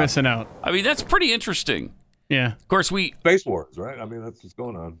 Oh, you're missing out. I mean, that's pretty interesting. Yeah. Of course, Space Wars, right? I mean, that's what's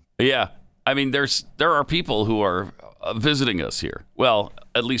going on. Yeah. I mean, there are people who are visiting us here. Well,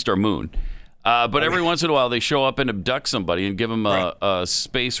 at least our moon. But every once in a while, they show up and abduct somebody and give them a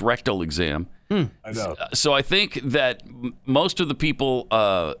space rectal exam. I know. So I think that most of the people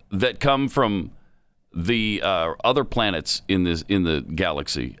that come from the other planets in the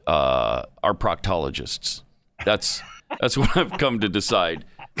galaxy are proctologists. That's what I've come to decide.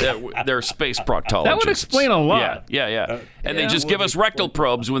 They're space proctologists. That would explain a lot. Yeah. And they just give us rectal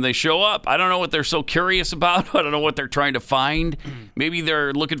probes when they show up. I don't know what they're so curious about. I don't know what they're trying to find. Maybe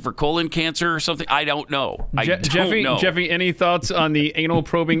they're looking for colon cancer or something. I don't know. Jeffy, any thoughts on the anal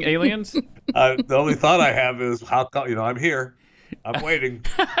probing aliens? The only thought I have is how come, I'm here. I'm waiting.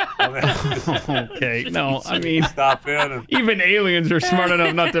 Okay, no, I mean, stop in. And... Even aliens are smart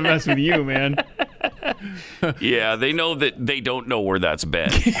enough not to mess with you, man. Yeah, they know that they don't know where that's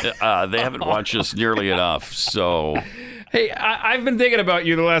been. They haven't watched us nearly enough. So, hey, I've been thinking about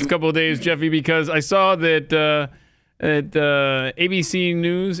you the last couple of days, Jeffy, because I saw that at ABC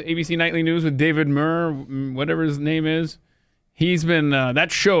News, ABC Nightly News with David Murr, whatever his name is. He's been that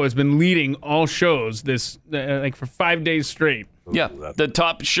show has been leading all shows this like for 5 days straight. Yeah, the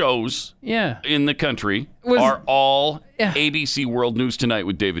top shows in the country are all ABC World News Tonight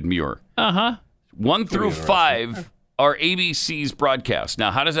with David Muir. 1 through 5 are ABC's broadcast.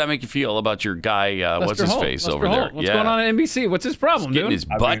 Now, how does that make you feel about your guy? What's his face over there? What's going on at NBC? What's his problem? He's getting his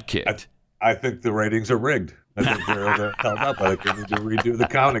butt kicked. I think the ratings are rigged. I think they're held up. I think they need to redo the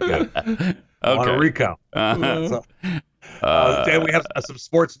count again. I want a recount. Dan, we have some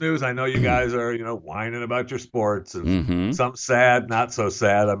sports news. I know you guys are, whining about your sports, and some sad, not so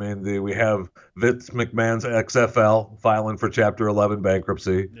sad. I mean, we have Vince McMahon's XFL filing for Chapter 11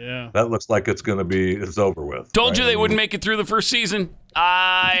 bankruptcy. Yeah, that looks like it's over with. Told you they wouldn't make it through the first season.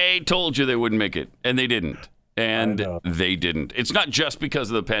 I told you they wouldn't make it, and they didn't. And they didn't. It's not just because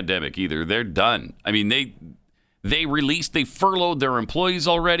of the pandemic either. They're done. I mean, they furloughed their employees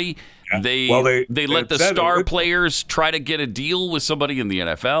already. Yeah. They let the star players try to get a deal with somebody in the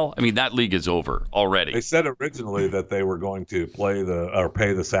NFL. I mean, that league is over already. They said originally that they were going to pay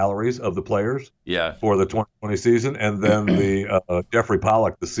the salaries of the players for the 2020 season, and then the Jeffrey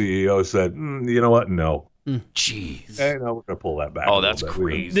Pollack, the CEO, said, "You know what? No." Jeez. Hey, no, we're going to pull that back. Oh, that's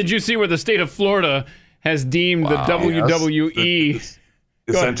crazy. Did you see where the state of Florida has deemed the WWE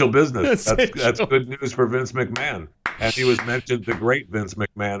essential business? That's good news for Vince McMahon. And he was mentioned, the great Vince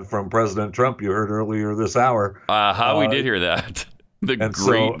McMahon from President Trump, you heard earlier this hour. We did hear that.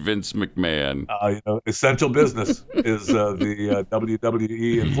 Vince McMahon. Essential business is the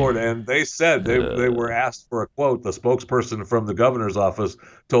WWE in Florida. And they said they were asked for a quote. The spokesperson from the governor's office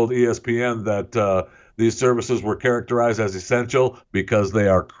told ESPN that these services were characterized as essential because they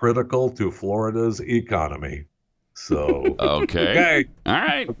are critical to Florida's economy. So okay. All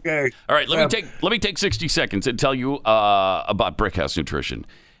right. Okay. All right. Let me take 60 seconds and tell you about Brickhouse Nutrition.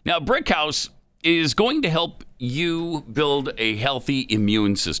 Now, Brickhouse is going to help you build a healthy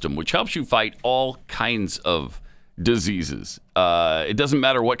immune system, which helps you fight all kinds of diseases. It doesn't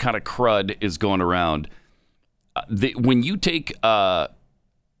matter what kind of crud is going around. When you take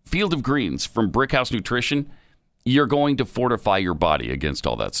Field of Greens from Brickhouse Nutrition, you're going to fortify your body against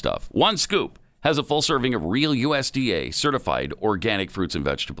all that stuff. One scoop has a full serving of real USDA certified organic fruits and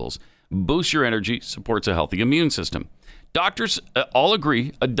vegetables. Boosts your energy, supports a healthy immune system. Doctors all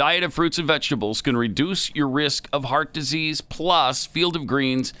agree a diet of fruits and vegetables can reduce your risk of heart disease. Plus, Field of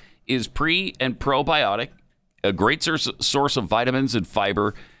Greens is pre and probiotic, a great source of vitamins and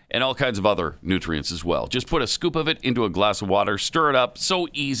fiber, and all kinds of other nutrients as well. Just put a scoop of it into a glass of water, stir it up, so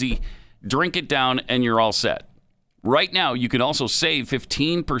easy, drink it down, and you're all set. Right now, you can also save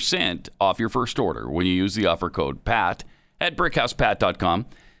 15% off your first order when you use the offer code PAT at brickhousepat.com.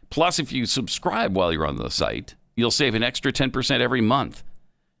 Plus, if you subscribe while you're on the site, you'll save an extra 10% every month.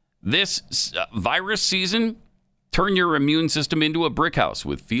 This virus season, turn your immune system into a brick house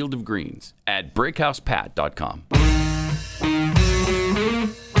with Field of Greens at brickhousepat.com.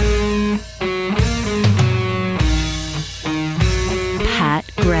 Pat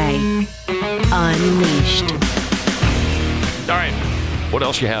Gray Unleashed. All right. What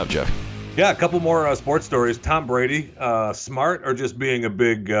else you have, Jeff? Yeah, a couple more sports stories. Tom Brady, smart or just being a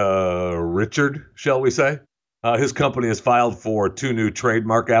big Richard, shall we say? His company has filed for 2 new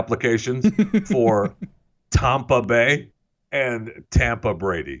trademark applications for Tampa Bay and Tampa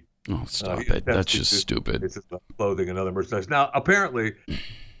Brady. Oh, stop it. That's just stupid. It's clothing and other merchandise. Now, apparently,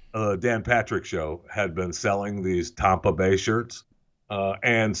 Dan Patrick Show had been selling these Tampa Bay shirts.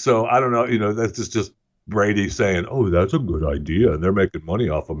 And so, I don't know, that's just Brady saying, "Oh, that's a good idea, and they're making money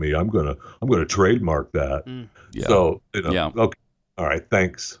off of me. I'm gonna trademark that." Yeah. So, okay, all right,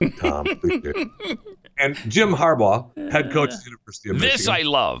 thanks, Tom. And Jim Harbaugh, head coach of the University of Michigan. This I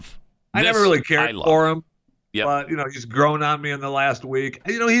love. I never really cared for him, Yep. but he's grown on me in the last week.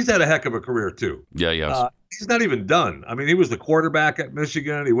 He's had a heck of a career too. Yeah. He's not even done. I mean, he was the quarterback at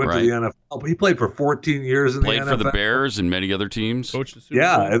Michigan. He went to the NFL. He played for 14 years in the NFL. Played for the Bears and many other teams. Coached the Super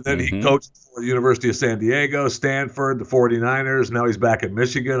Bowl. And then he coached for the University of San Diego, Stanford, the 49ers. Now he's back at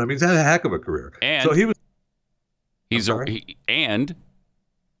Michigan. I mean, he's had a heck of a career. And so he was.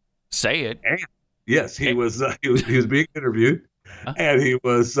 Say it. And, yes, he was being interviewed, and he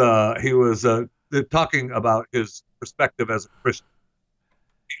was talking about his perspective as a Christian.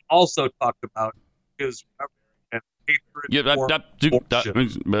 He also talked about his and hatred you're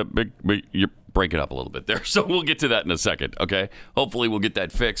breaking up a little bit there, so we'll get to that in a second, okay? Hopefully we'll get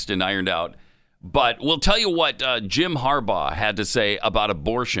that fixed and ironed out. But we'll tell you what Jim Harbaugh had to say about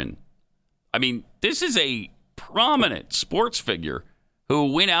abortion. I mean, this is a prominent sports figure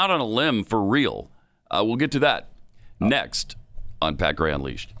who went out on a limb for real. We'll get to that next on Pat Gray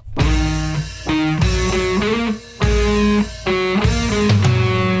Unleashed.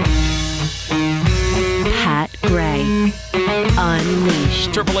 Pat Gray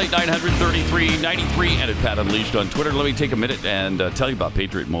Unleashed. 888-933-93 and at Pat Unleashed on Twitter. Let me take a minute and tell you about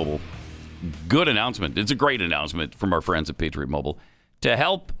Patriot Mobile. Good announcement. It's a great announcement from our friends at Patriot Mobile to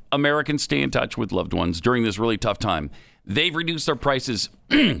help Americans stay in touch with loved ones during this really tough time. They've reduced their prices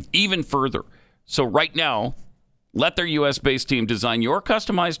even further. So right now, let their U.S.-based team design your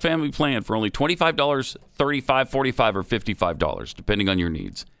customized family plan for only $25, $35, $45, or $55, depending on your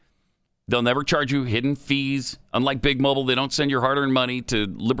needs. They'll never charge you hidden fees. Unlike Big Mobile, they don't send your hard-earned money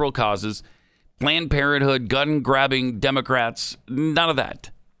to liberal causes, Planned Parenthood, gun-grabbing Democrats, none of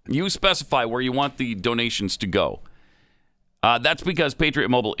that. You specify where you want the donations to go. That's because Patriot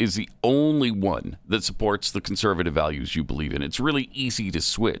Mobile is the only one that supports the conservative values you believe in. It's really easy to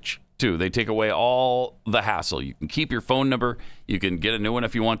switch, too. They take away all the hassle. You can keep your phone number. You can get a new one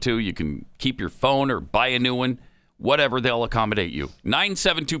if you want to. You can keep your phone or buy a new one. Whatever, they'll accommodate you.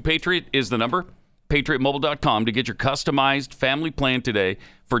 972-PATRIOT is the number. PatriotMobile.com to get your customized family plan today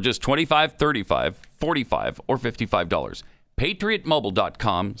for just $25, $35, $45, or $55.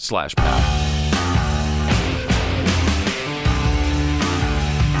 PatriotMobile.com/Pat.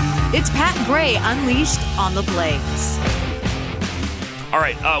 It's Pat Gray Unleashed on the Blaze. All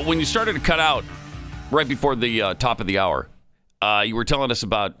right, when you started to cut out right before the top of the hour, you were telling us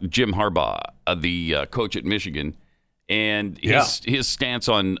about Jim Harbaugh, the coach at Michigan, and his stance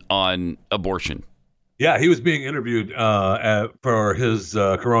on abortion. Yeah, he was being interviewed for his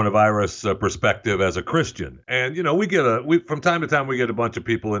coronavirus perspective as a Christian, and we from time to time we get a bunch of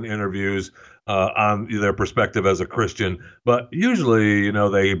people in interviews on their perspective as a Christian, but usually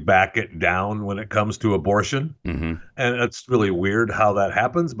they back it down when it comes to abortion, and it's really weird how that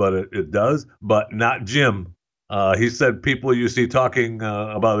happens, but it does. But not Jim. He said, people you see talking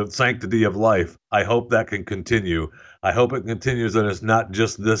about the sanctity of life, I hope that can continue. I hope it continues and it's not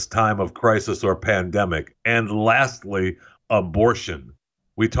just this time of crisis or pandemic. And lastly, abortion.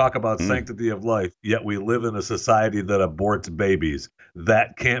 We talk about sanctity of life, yet we live in a society that aborts babies.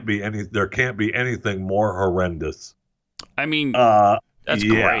 There can't be anything more horrendous. I mean, that's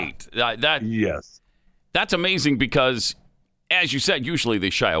great. Yes. That's amazing because, as you said, usually they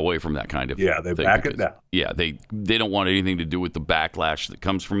shy away from that kind of thing. They back it down. Yeah, they don't want anything to do with the backlash that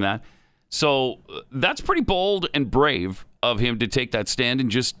comes from that. So that's pretty bold and brave of him to take that stand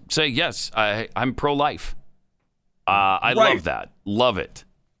and just say, yes, I'm pro-life. I love that. Love it.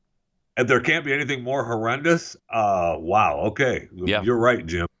 and there can't be anything more horrendous. Wow. Okay. Yeah. You're right,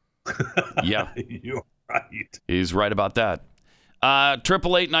 Jim. Yeah. You're right. He's right about that.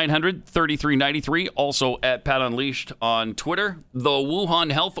 888-900-3393. Also at Pat Unleashed on Twitter. The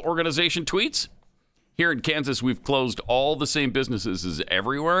Wuhan Health Organization tweets, here in Kansas, we've closed all the same businesses as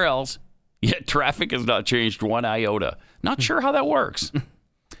everywhere else, yet traffic has not changed one iota. Not sure how that works.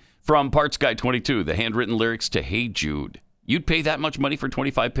 From Parts Guy 22, the handwritten lyrics to Hey Jude. You'd pay that much money for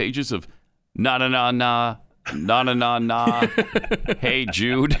 25 pages of na-na-na-na, na-na-na-na, Hey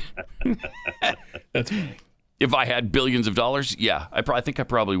Jude. That's funny. If I had billions of dollars, yeah, I think I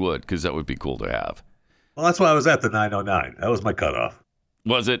probably would, because that would be cool to have. Well, that's why I was at the 909. That was my cutoff.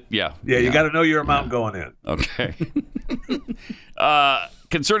 Was it? Yeah. Yeah, you got to know your amount going in. Okay.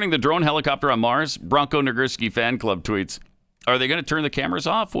 Concerning the drone helicopter on Mars, Bronco Nagurski fan club tweets, are they going to turn the cameras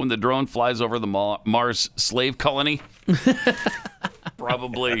off when the drone flies over the Mars slave colony?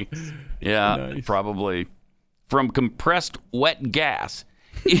 Probably. Yeah, nice. Probably. From compressed wet gas,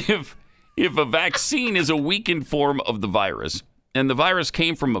 if a vaccine is a weakened form of the virus and the virus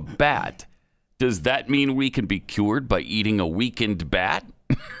came from a bat, does that mean we can be cured by eating a weakened bat?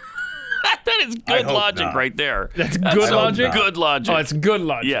 That is good logic right there. That's good logic? Good logic. Oh, it's good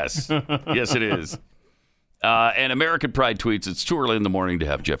logic. Yes. Yes, it is. And American Pride tweets, it's too early in the morning to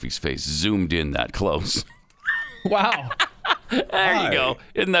have Jeffy's face zoomed in that close. Wow. There you go.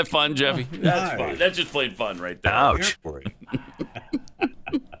 Isn't that fun, Jeffy? That's fun. That's just plain fun right there. Ouch.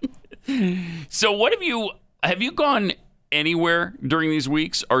 So what have you gone anywhere during these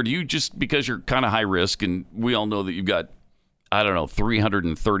weeks, or do you just, because you're kind of high risk, and we all know that you've got,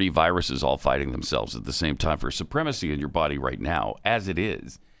 330 viruses all fighting themselves at the same time for supremacy in your body right now, as it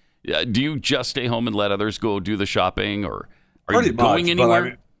is. Do you just stay home and let others go do the shopping, or are you going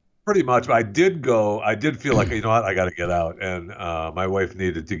anywhere? Pretty much. I did go. I did feel like, you know what, I got to get out. And my wife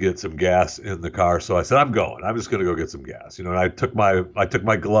needed to get some gas in the car, so I said, I'm going. I'm just going to go get some gas. And I took my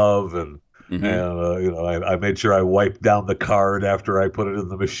glove and I made sure I wiped down the card after I put it in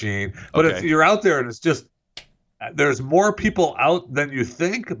the machine. But you're out there, and it's just, there's more people out than you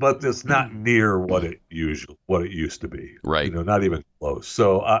think, but it's not near what it used to be. Right. Not even close.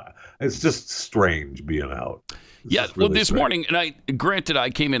 So it's just strange being out. Well, this morning, and I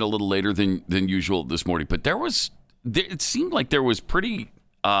came in a little later than usual this morning, but it seemed like there was pretty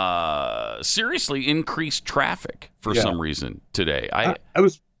seriously increased traffic for some reason today. It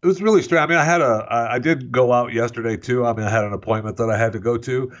was really strange. I mean, I did go out yesterday too. I mean, I had an appointment that I had to go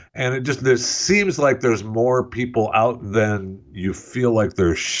to, and there seems like there's more people out than you feel like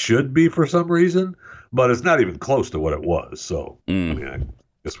there should be for some reason, but it's not even close to what it was. So, I mean, I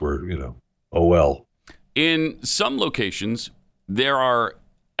guess we're, oh well. In some locations, there are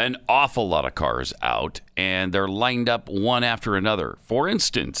an awful lot of cars out, and they're lined up one after another. For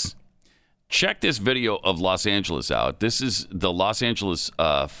instance, check this video of Los Angeles out. This is the Los Angeles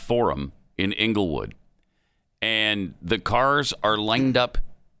Forum in Inglewood, and the cars are lined up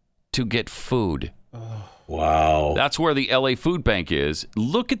to get food. Wow. That's where the LA Food Bank is.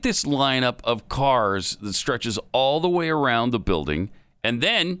 Look at this lineup of cars that stretches all the way around the building. And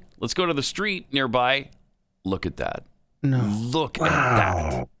then let's go to the street nearby. Look at that. No. Look at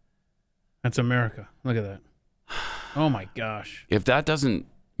that. That's America. Look at that. Oh, my gosh. If that doesn't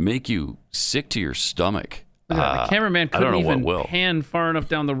make you sick to your stomach. Look at that. The cameraman couldn't even pan far enough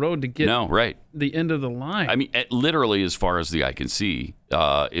down the road to get the end of the line. I mean, literally, as far as the eye can see,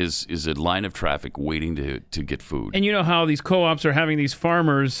 is a line of traffic waiting to get food. And you know how these co-ops are having these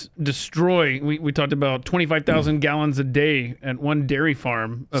farmers destroy, we talked about 25,000 gallons a day at one dairy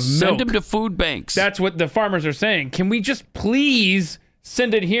farm of milk. Send them to food banks. That's what the farmers are saying. Can we just please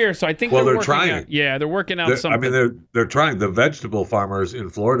send it here? So I think they're trying. They're working out something. I mean, they're trying. The vegetable farmers in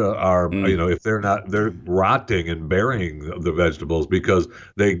Florida are, if they're rotting and burying the vegetables because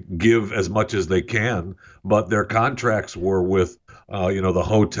they give as much as they can, but their contracts were with, the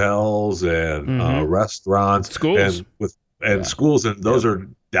hotels and restaurants, schools, and schools, and those are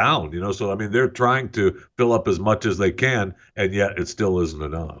down. So I mean, they're trying to fill up as much as they can, and yet it still isn't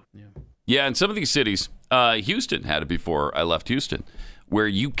enough. Yeah, in some of these cities, Houston had it before I left Houston, where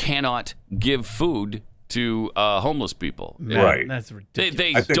you cannot give food to homeless people. Right. That's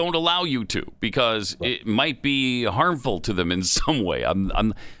ridiculous. They don't allow you to because it might be harmful to them in some way.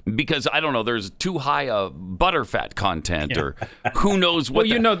 Because I don't know, there's too high a butterfat content or who knows what.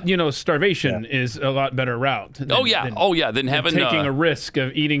 Well, starvation is a lot better route. Than having taking a risk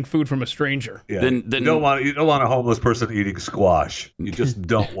of eating food from a stranger. Yeah. Then you don't want a homeless person eating squash. You just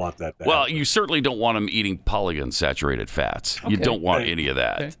don't want that. Well, you certainly don't want them eating polyunsaturated fats. Okay. You don't want any of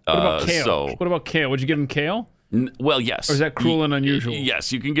that. Okay. What about kale? What about kale? Would you give them kale? Well, yes. Or is that cruel and unusual?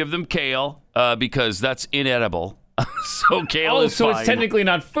 Yes, you can give them kale because that's inedible. So kale is so fine. It's technically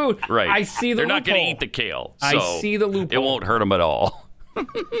not food. Right. I see the They're loophole. not going to eat the kale. So I see the loophole. It won't hurt them at all.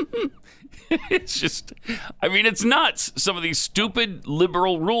 It's just, I mean, it's nuts. Some of these stupid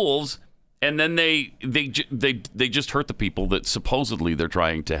liberal rules, and then they just hurt the people that supposedly they're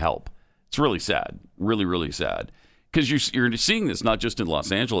trying to help. It's really sad. Really, really sad. Because you're seeing this not just in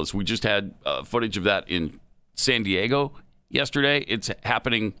Los Angeles. We just had footage of that in San Diego yesterday. It's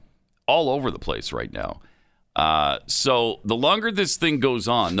happening all over the place right now. So the longer this thing goes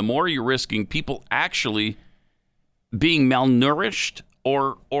on, the more you're risking people actually being malnourished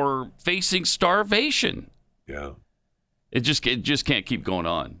or facing starvation. Yeah. It just can't keep going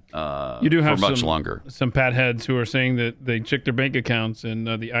on you do have for much longer. Some patheads who are saying that they checked their bank accounts and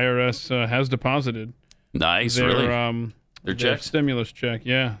the IRS has deposited their stimulus check.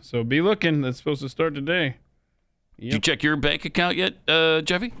 Yeah, so be looking. That's supposed to start today. Yep. Did you check your bank account yet,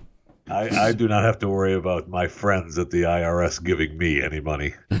 Jeffy? I do not have to worry about my friends at the IRS giving me any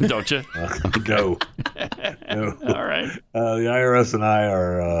money. Don't you? No. All right. The IRS and I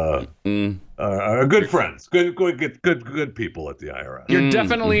are good friends. Good people at the IRS. You're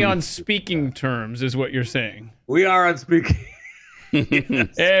definitely on speaking terms, is what you're saying. We are on speaking.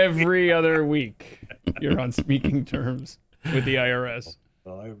 Yes. Every other week, you're on speaking terms with the IRS.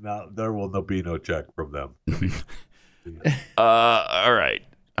 Well, I'm not. There will be no check from them. All right.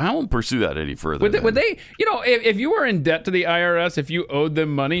 I won't pursue that any further. Would they if you were in debt to the IRS, if you owed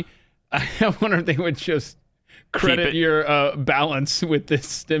them money, I wonder if they would just credit your balance with this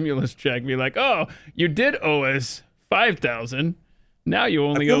stimulus check. Be like, oh, you did owe us $5,000. Now you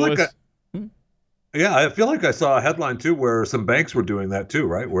only owe us. Yeah, I feel like I saw a headline too where some banks were doing that too,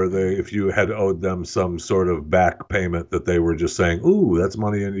 right? Where if you had owed them some sort of back payment, that they were just saying, "Ooh, that's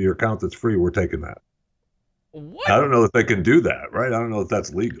money into your account that's free. We're taking that." What? I don't know if they can do that, right? I don't know if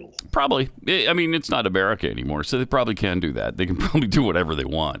that's legal. Probably. I mean, it's not America anymore, so they probably can do that. They can probably do whatever they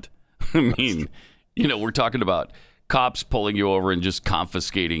want. I mean, we're talking about cops pulling you over and just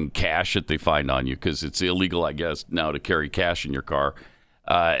confiscating cash that they find on you because it's illegal, I guess, now to carry cash in your car.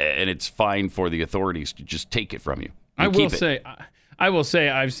 And it's fine for the authorities to just take it from you. I will say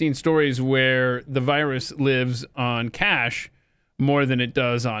I've seen stories where the virus lives on cash more than it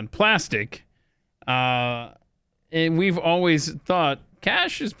does on plastic. And we've always thought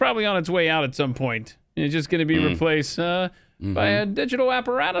cash is probably on its way out at some point. It's just going to be replaced by a digital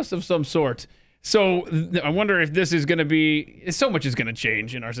apparatus of some sort. So I wonder if this is going to be, so much is going to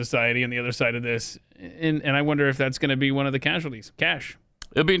change in our society on the other side of this. And I wonder if that's going to be one of the casualties, cash.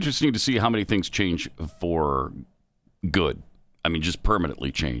 It'll be interesting to see how many things change for good. I mean, just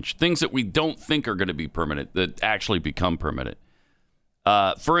permanently change. Things that we don't think are going to be permanent that actually become permanent.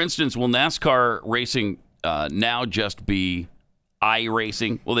 For instance, will NASCAR racing now just be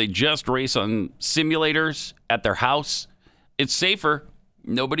iRacing? Will they just race on simulators at their house? It's safer.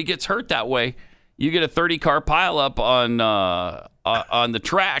 Nobody gets hurt that way. You get a 30-car pileup on the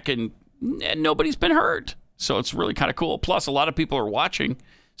track, and nobody's been hurt. So it's really kind of cool. Plus, a lot of people are watching,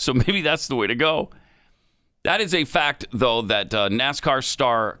 so maybe that's the way to go. That is a fact, though, that NASCAR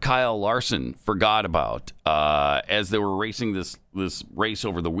star Kyle Larson forgot about as they were racing this race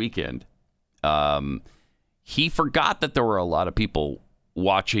over the weekend. He forgot that there were a lot of people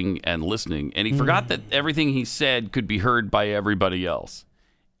watching and listening, and he forgot that everything he said could be heard by everybody else.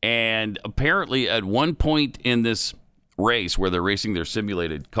 And apparently, at one point in this race where they're racing their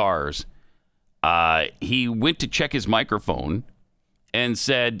simulated cars, he went to check his microphone and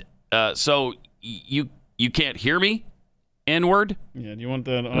said, so you can't hear me, N-word? Yeah, do you want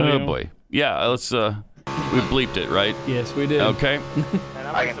that audio? Oh, boy. Yeah, let's, we bleeped it, right? Yes, we did. Okay.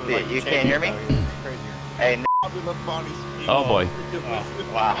 I can see it. You can't hear me? Hey, oh, boy.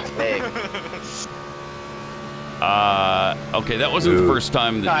 Wow, big. Okay, that wasn't the first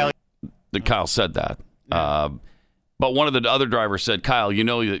time that Kyle said that. But one of the other drivers said, Kyle, you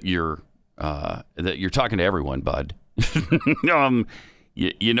know that you're talking to everyone, bud.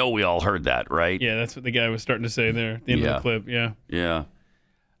 You know we all heard that, right? Yeah, that's what the guy was starting to say there at the end of the clip. Yeah. Yeah.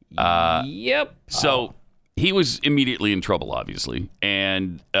 Yep. So he was immediately in trouble, obviously,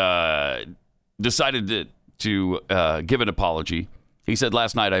 and decided to give an apology. He said,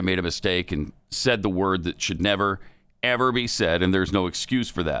 last night I made a mistake and said the word that should never, ever be said, and there's no excuse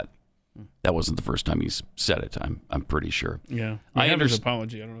for that. That wasn't the first time he's said it, I'm pretty sure. Yeah. I have his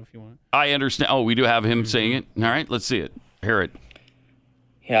apology. I don't know if you want it. I understand. Oh, we do have him saying it? All right, let's see it. Hear it.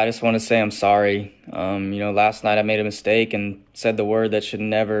 Yeah, I just want to say I'm sorry. Last night I made a mistake and said the word that should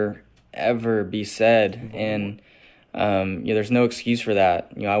never, ever be said. And, there's no excuse for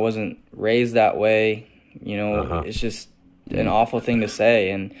that. I wasn't raised that way. You know, it's just an awful thing to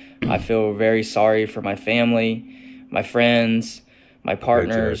say. And I feel very sorry for my family, my friends, my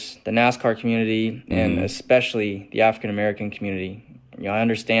partners, the NASCAR community, and especially the African-American community. You know, I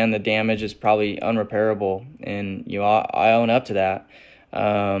understand the damage is probably unrepairable, and, you know, I own up to that.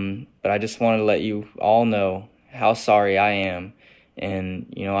 But I just wanted to let you all know how sorry I am.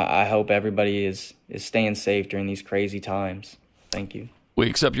 And, you know, I hope everybody is staying safe during these crazy times. Thank you. We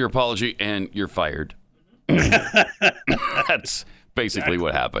accept your apology, and you're fired. That's basically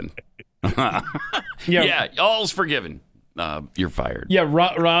what happened. Yeah, all's forgiven. You're fired. Yeah,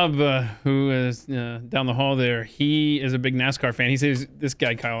 Rob, who is down the hall there, he is a big NASCAR fan. He says this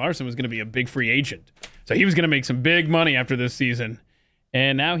guy, Kyle Larson, was going to be a big free agent. So he was going to make some big money after this season.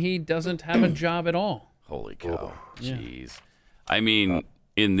 And now he doesn't have a job at all. Holy cow. Jeez. I mean,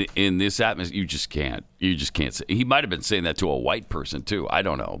 in this atmosphere, you just can't say. He might have been saying that to a white person, too. I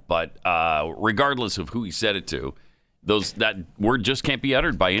don't know. But regardless of who he said it to, that word just can't be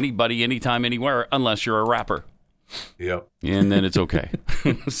uttered by anybody, anytime, anywhere, unless you're a rapper. Yep. And then it's okay.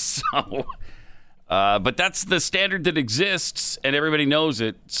 But that's the standard that exists, and everybody knows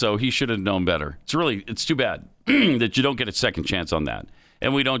it, so he should have known better. It's too bad that you don't get a second chance on that.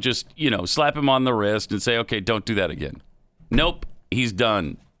 And we don't just, slap him on the wrist and say, okay, don't do that again. Nope, he's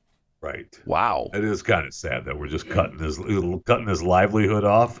done. Right. Wow. It is kind of sad that we're just cutting his livelihood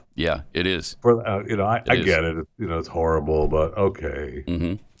off. Yeah, it is. I get it. It's horrible, but okay.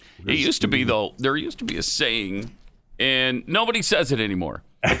 Mm-hmm. It used to be, though, there used to be a saying, and nobody says it anymore.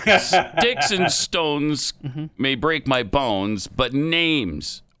 Sticks and stones may break my bones, but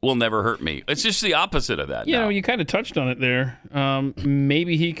names will never hurt me. It's just the opposite of that. You kind of touched on it there.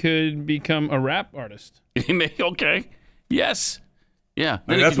 Maybe he could become a rap artist. Okay. Yes. Yeah.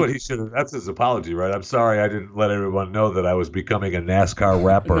 That's what he should have. That's his apology, right? I'm sorry I didn't let everyone know that I was becoming a NASCAR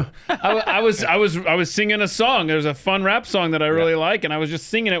rapper. I was singing a song. There's a fun rap song that I really like, and I was just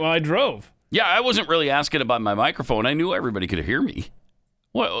singing it while I drove. Yeah, I wasn't really asking about my microphone. I knew everybody could hear me.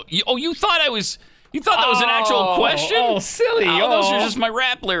 Well, you thought that was an actual question? Oh, silly. Those are just my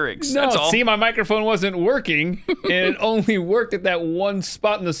rap lyrics. No, that's all. See, my microphone wasn't working, and it only worked at that one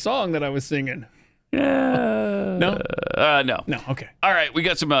spot in the song that I was singing. No? No. No, okay. All right, we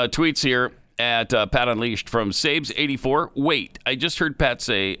got some tweets here at Pat Unleashed from Sabes84. Wait, I just heard Pat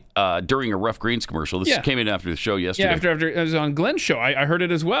say during a Rough Greens commercial. This came in after the show yesterday. Yeah, after it was on Glenn's show. I heard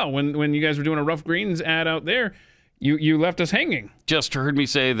it as well. When you guys were doing a Rough Greens ad out there, you left us hanging. Just heard me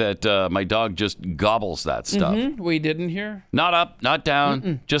say that my dog just gobbles that stuff. Mm-hmm. We didn't hear. Not up, not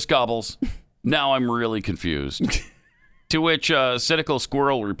down, just gobbles. Now I'm really confused. To which Cynical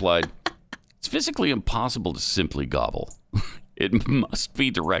Squirrel replied, it's physically impossible to simply gobble. It must be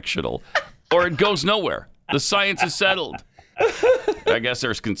directional, or it goes nowhere. The science is settled. I guess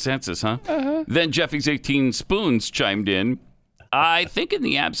there's consensus, huh? Then Jeffy's 18 Spoons chimed in. I think in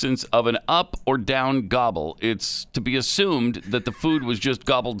the absence of an up or down gobble, it's to be assumed that the food was just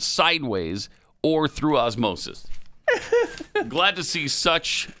gobbled sideways or through osmosis. Glad to see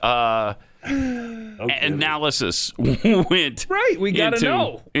such analysis went right. We got to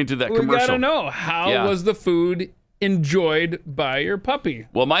know into that commercial. We got to know how was the food enjoyed by your puppy.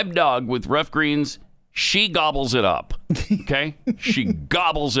 Well, my dog with Rough Greens, she gobbles it up. Okay, she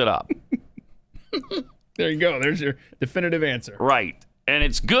gobbles it up. There you go. There's your definitive answer. Right. And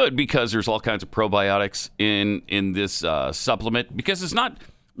it's good because there's all kinds of probiotics in this supplement, because it's not,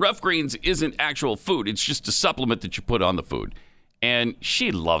 Rough Greens isn't actual food. It's just a supplement that you put on the food. And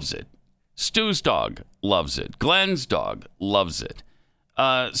she loves it. Stu's dog loves it. Glenn's dog loves it.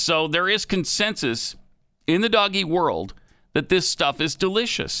 So there is consensus in the doggy world that this stuff is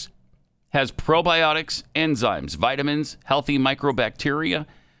delicious. Has probiotics, enzymes, vitamins, healthy microbacteria.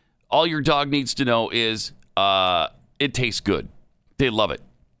 All your dog needs to know is it tastes good. They love it.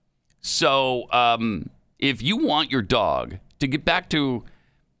 So if you want your dog to get back to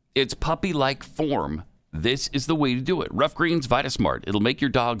its puppy-like form, this is the way to do it. Rough Greens VitaSmart. It'll make your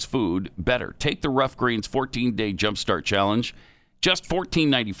dog's food better. Take the Rough Greens 14-Day Jumpstart Challenge, just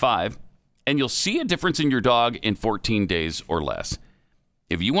 $14.95, and you'll see a difference in your dog in 14 days or less.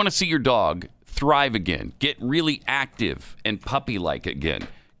 If you want to see your dog thrive again, get really active and puppy-like again,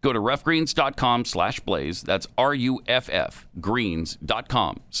 go to roughgreens.com/blaze. That's RUFF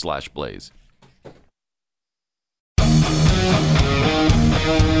greens.com/blaze.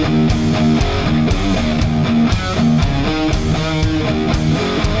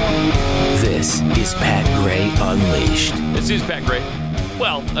 This is Pat Gray Unleashed. This is Pat Gray.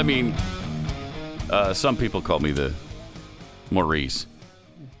 Well, I mean, some people call me the Maurice.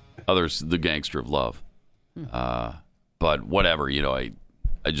 Others, the gangster of love. But whatever,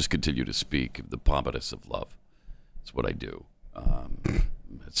 I just continue to speak of the pompous of love. That's what I do.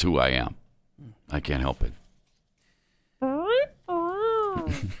 That's who I am. I can't help it.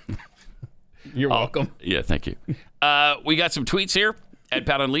 You're welcome. Yeah, thank you. We got some tweets here at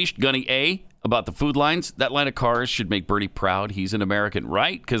Pat Unleashed. Gunny A about the food lines. That line of cars should make Bernie proud. He's an American,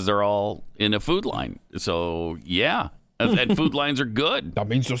 right? Because they're all in a food line. So, yeah. And food lines are good. That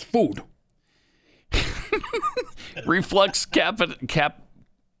means there's food. Reflux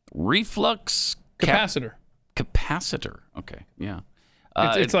capacitor. Capacitor. Okay, yeah.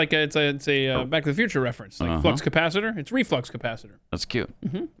 It's like a Back to the Future reference. Like flux capacitor. It's reflux capacitor. That's cute.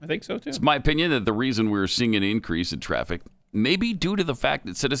 I think so, too. It's my opinion that the reason we're seeing an increase in traffic may be due to the fact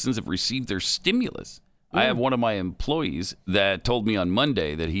that citizens have received their stimulus. I have one of my employees that told me on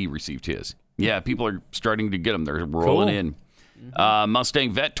Monday that he received his. Yeah, people are starting to get them. They're rolling in.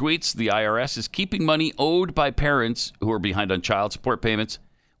 Mustang Vet tweets, the IRS is keeping money owed by parents who are behind on child support payments,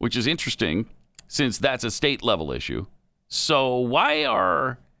 which is interesting since that's a state level issue. So why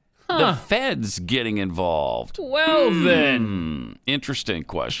are the feds getting involved? Well, then. Interesting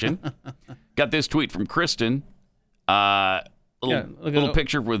question. Got this tweet from Kristen. Little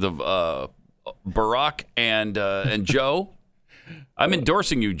picture with Barack and Joe. I'm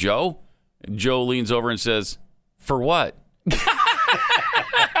endorsing you, Joe. And Joe leans over and says, "For what?"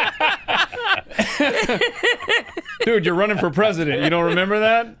 Dude, you're running for president. You don't remember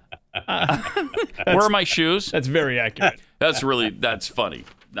that? Where are my shoes? That's very accurate. That's funny.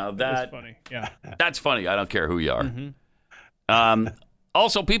 Now that's funny. Yeah. That's funny. I don't care who you are.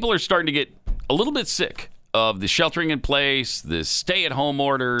 Also, people are starting to get a little bit sick of the sheltering in place, the stay-at-home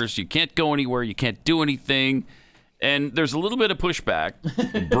orders. You can't go anywhere. You can't do anything. And there's a little bit of pushback.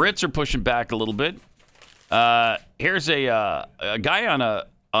 Brits are pushing back a little bit. Here's a guy on a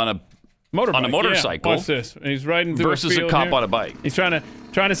motorcycle. Yeah. Watch this. He's riding through versus a cop on a bike. He's trying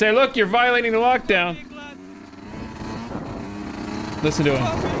to say, "Look, you're violating the lockdown." Listen to him.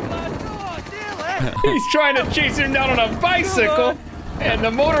 He's trying to chase him down on a bicycle, and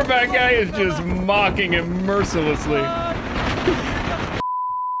the motorbike guy is just mocking him mercilessly.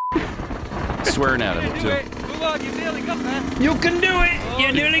 Swearing at him too. You nearly got there. You can do it.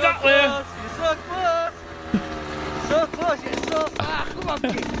 You nearly got there. So close. Come on,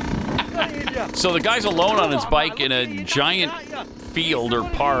 kid. So the guy's alone on his bike in a giant field or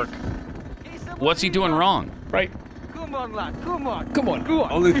park. What's he doing wrong? Right. Come on, lad. Come on.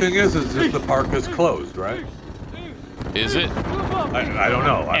 Only thing is just the park is closed, right? Is it? I don't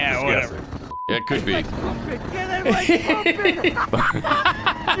know. I'm just guessing. It could be.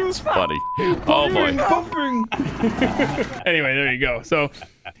 It's funny. Oh boy. Anyway, there you go. So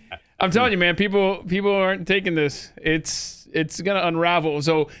I'm telling you, man, people aren't taking this. It's gonna unravel.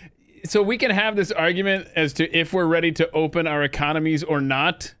 So we can have this argument as to if we're ready to open our economies or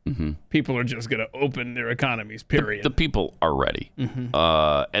not. People are just gonna open their economies. Period. The people are ready.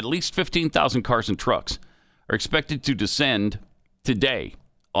 At least 15,000 cars and trucks are expected to descend today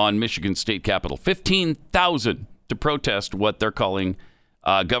on Michigan State Capitol. 15,000 to protest what they're calling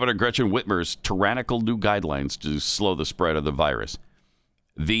Governor Gretchen Whitmer's tyrannical new guidelines to slow the spread of the virus.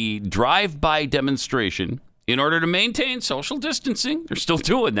 The drive-by demonstration, in order to maintain social distancing, they're still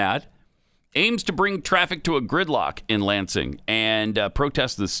doing that, aims to bring traffic to a gridlock in Lansing and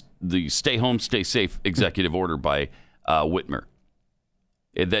protest the stay home, stay safe executive order by Whitmer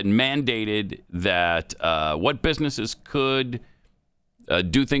that mandated that what businesses could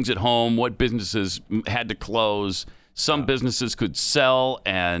do things at home, what businesses had to close. Some businesses could sell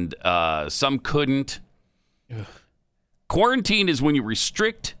and some couldn't. Ugh. Quarantine is when you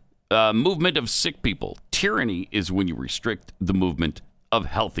restrict movement of sick people. Tyranny is when you restrict the movement of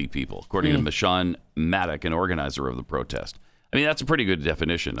healthy people, according to Michonne Maddock, an organizer of the protest. I mean, that's a pretty good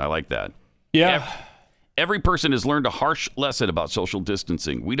definition. I like that. Yeah. Every person has learned a harsh lesson about social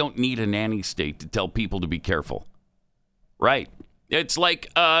distancing. We don't need a nanny state to tell people to be careful. Right. It's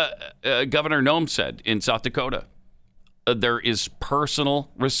like Governor Noem said in South Dakota. There is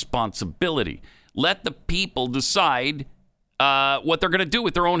personal responsibility. Let the people decide what they're going to do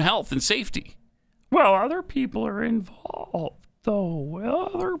with their own health and safety. Well, other people are involved, though.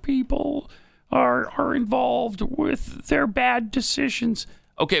 Well, other people are involved with their bad decisions.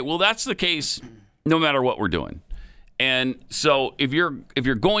 Okay, well, that's the case no matter what we're doing. And so if you're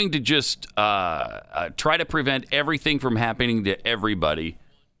going to just try to prevent everything from happening to everybody,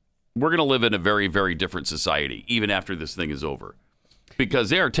 we're going to live in a very, very different society, even after this thing is over. Because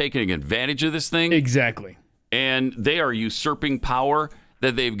they are taking advantage of this thing. Exactly. And they are usurping power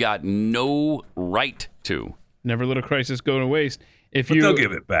that they've got no right to. Never let a crisis go to waste. But they'll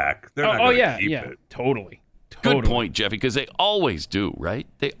give it back. They're not going to keep it. Totally. Good point, Jeffy, because they always do, right?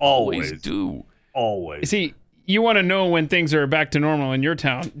 They always do. Always. See, you want to know when things are back to normal in your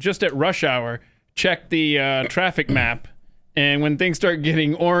town. Just at rush hour, check the traffic map. And when things start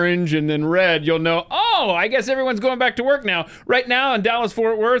getting orange and then red, you'll know, oh, I guess everyone's going back to work now. Right now in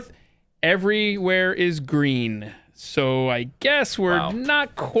Dallas-Fort Worth, everywhere is green. So I guess we're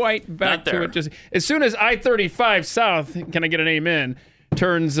not quite back to it. Just as soon as I-35 South, can I get an amen,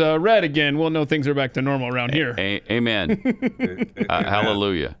 turns red again, we'll know things are back to normal around here. Amen.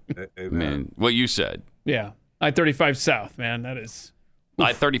 Hallelujah. Amen. What you said. Yeah. I-35 South, man. That is...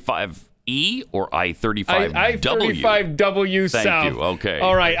 I-35E or I-35W? I-35W South. Thank you. Okay.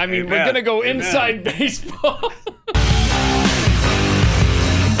 All right. I mean, we're going to go inside baseball.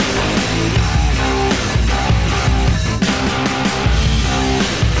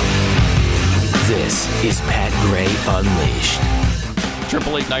 This is Pat Gray Unleashed.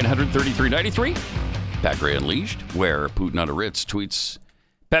 888-900-3393. Pat Gray Unleashed, where Putin under Ritz tweets,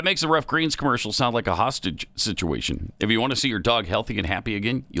 Pat makes the rough greens commercial sound like a hostage situation. If you want to see your dog healthy and happy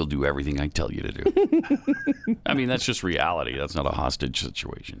again, you'll do everything I tell you to do. I mean, that's just reality. That's not a hostage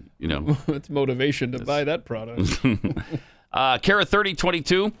situation, you know. It's motivation to buy that product. Kara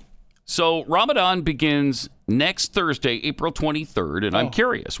 3022. So Ramadan begins next Thursday, April 23rd, and I'm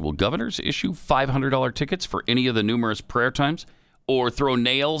curious, will governors issue $500 tickets for any of the numerous prayer times or throw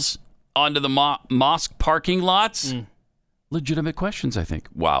nails onto the mosque parking lots? Legitimate questions, I think.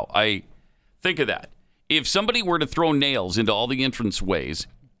 Wow. I think of that. If somebody were to throw nails into all the entranceways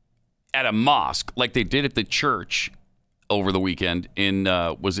at a mosque, like they did at the church over the weekend in,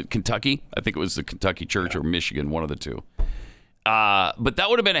 was it Kentucky? I think it was the Kentucky church or Michigan, one of the two. But that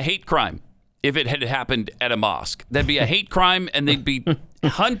would have been a hate crime if it had happened at a mosque. That'd be a hate crime, and they'd be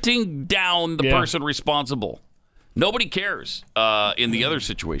hunting down the person responsible. Nobody cares. In the other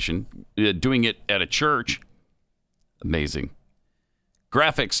situation, doing it at a church, amazing.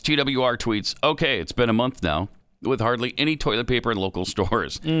 Graphics, TWR tweets, okay, it's been a month now with hardly any toilet paper in local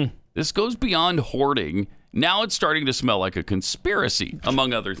stores. This goes beyond hoarding. Now it's starting to smell like a conspiracy,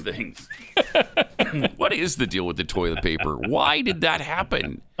 among other things. What is the deal with the toilet paper? Why did that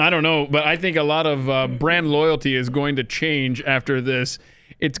happen? I don't know, but I think a lot of brand loyalty is going to change after this.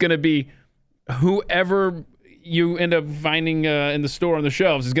 It's going to be whoever you end up finding in the store on the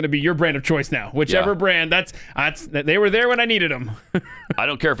shelves is going to be your brand of choice now. Whichever brand, that's they were there when I needed them. I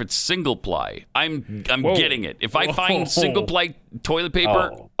don't care if it's single ply. I'm getting it. If I find single ply toilet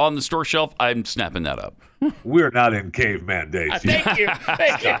paper on the store shelf, I'm snapping that up. We're not in caveman days. Thank you.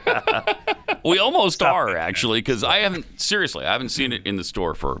 We almost are, actually, because I haven't seen it in the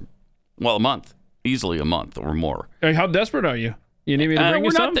store for, a month. Easily a month or more. Hey, how desperate are you? You need me to bring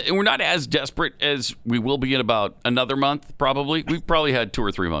you some? We're not as desperate as we will be in about another month, probably. We've probably had 2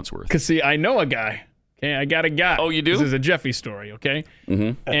 or 3 months worth. Because, see, I know a guy. Okay, I got a guy. Oh, you do? This is a Jeffy story, okay?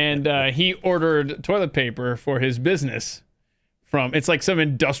 Mm-hmm. And he ordered toilet paper for his business it's like some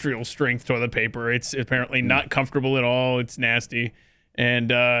industrial strength toilet paper. It's apparently not comfortable at all. It's nasty. And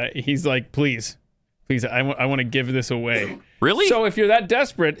he's like, please, I want to give this away. Really? So if you're that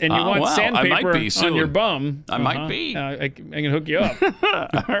desperate and you want sandpaper on your bum, I might be. I can hook you up.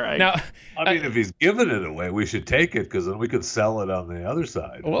 All right. Now, I mean, if he's giving it away, we should take it because then we could sell it on the other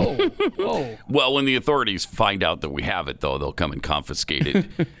side. Whoa. Well, when the authorities find out that we have it, though, they'll come and confiscate it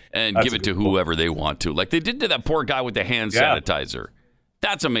and give it to whoever they want to. Like they did to that poor guy with the hand sanitizer.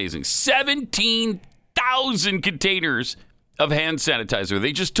 That's amazing. 17,000 containers of hand sanitizer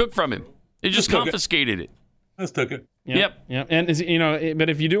they just took from him. They just confiscated it. Just took it. Yep. And but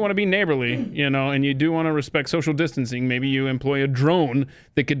if you do want to be neighborly, and you do want to respect social distancing, maybe you employ a drone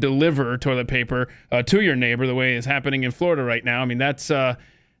that could deliver toilet paper to your neighbor, the way it's happening in Florida right now. I mean, that's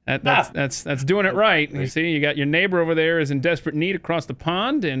doing it right. You see, you got your neighbor over there is in desperate need across the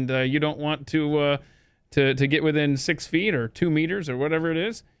pond, and you don't want to get within 6 feet or 2 meters or whatever it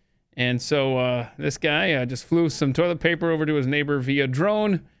is. And so this guy just flew some toilet paper over to his neighbor via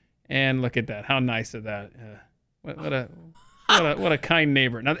drone. And look at that! How nice of that! What a kind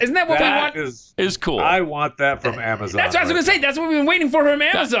neighbor. Now, isn't that what we want? Is cool. I want that from Amazon. That's what I was going to say. That's what we've been waiting for from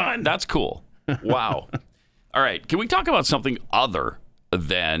Amazon. That's cool. Wow. All right. Can we talk about something other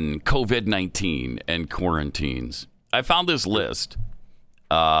than COVID-19 and quarantines? I found this list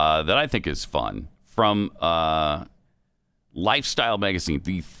that I think is fun from Lifestyle Magazine,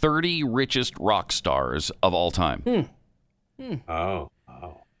 the 30 richest rock stars of all time. Oh.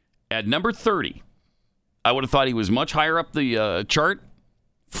 At number 30, I would have thought he was much higher up the chart.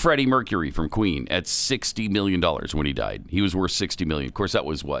 Freddie Mercury from Queen at $60 million when he died. He was worth $60 million. Of course, that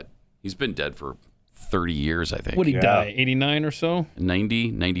was what? He's been dead for 30 years, I think. What did he die? 89 or so?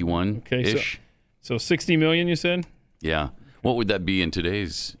 90, 91-ish. Okay, so So 60 million, you said? Yeah. What would that be in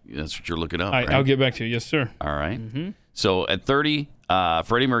today's? That's what you're looking up, right? I'll get back to you. Yes, sir. All right. So at 30,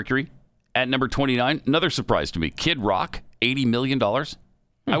 Freddie Mercury. At number 29, another surprise to me, Kid Rock, $80 million.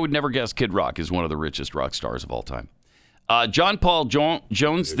 I would never guess Kid Rock is one of the richest rock stars of all time. John Paul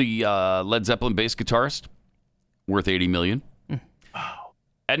Jones, the Led Zeppelin bass guitarist, worth $80 million. Wow.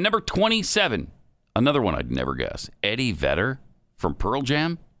 At number 27, another one I'd never guess, Eddie Vedder from Pearl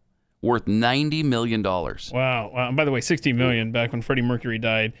Jam, worth $90 million. Wow. And by the way, 60 million back when Freddie Mercury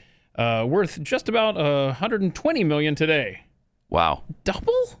died, worth just about 120 million today. Wow.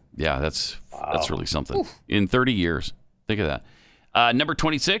 Double? Yeah, that's really something. Oof. In 30 years. Think of that. Number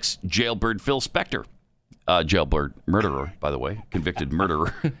 26, Jailbird Phil Spector. Jailbird murderer, by the way. Convicted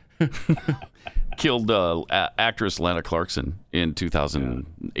murderer. Killed actress Lana Clarkson in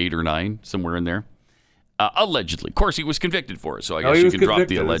 2008 or 9, somewhere in there. Allegedly. Of course, he was convicted for it, so I guess you can drop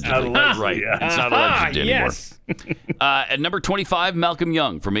the allegedly. Right. Yeah. It's not alleged anymore. Yes. At number 25, Malcolm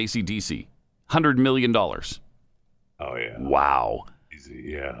Young from AC/DC. $100 million. Oh, yeah. Wow.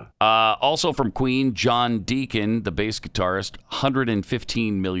 Easy, yeah. Also from Queen, John Deacon, the bass guitarist,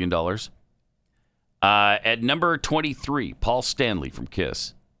 $115 million. At number 23, Paul Stanley from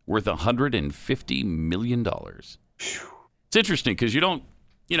Kiss, worth $150 million. It's interesting because you don't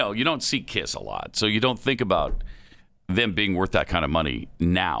see Kiss a lot, so you don't think about them being worth that kind of money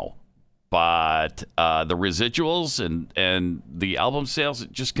now. But the residuals and the album sales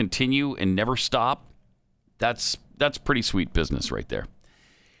just continue and never stop. That's pretty sweet business right there.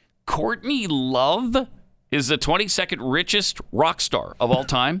 Courtney Love is the 22nd richest rock star of all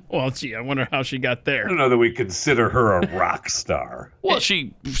time. Well, gee, I wonder how she got there. I don't know that we consider her a rock star. Well,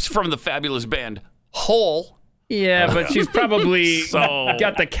 she's from the fabulous band Hole. Yeah, but she's probably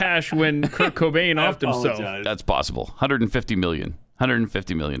got the cash when Kurt Cobain offed himself. That's possible. $150 million.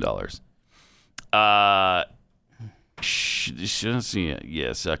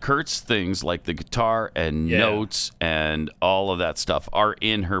 Yes, Kurt's things like the guitar and notes and all of that stuff are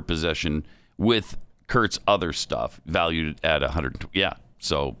in her possession, with Kurt's other stuff valued at $120. Yeah,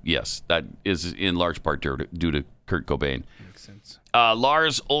 so yes, that is in large part due to Kurt Cobain. Makes sense.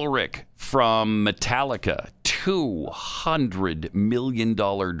 Lars Ulrich from Metallica, $200 million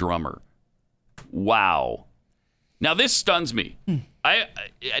drummer. Wow. Now this stuns me.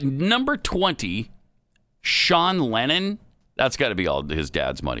 At number 20. Sean Lennon, that's got to be all his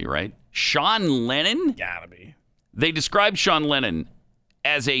dad's money, right? Sean Lennon? Gotta be. They describe Sean Lennon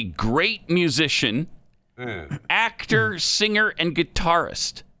as a great musician, actor, singer, and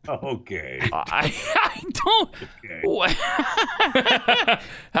guitarist. Okay. I don't. Okay.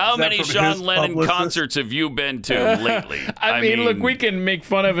 How many Sean Lennon concerts have you been to lately? I mean, look, we can make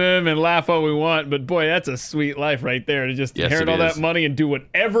fun of him and laugh all we want, but boy, that's a sweet life right there to just inherit all that money and do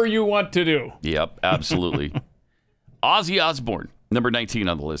whatever you want to do. Yep, absolutely. Ozzy Osbourne, number 19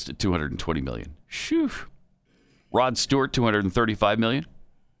 on the list at $220 million. Phew. Rod Stewart, $235 million.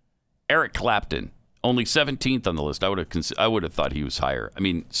 Eric Clapton, only 17th on the list. I would have thought he was higher. I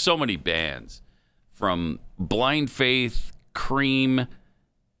mean, so many bands, from Blind Faith, Cream,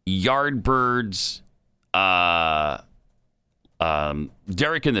 Yardbirds, Derek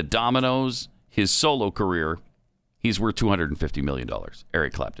and the Dominoes, his solo career, he's worth $250 million,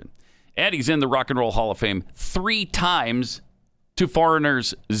 Eric Clapton. And he's in the Rock and Roll Hall of Fame 3 times to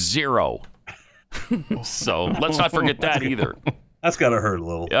Foreigner's 0. So let's not forget that either. That's got to hurt a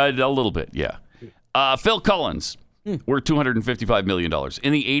little. A little bit, yeah. Phil Collins, worth $255 million.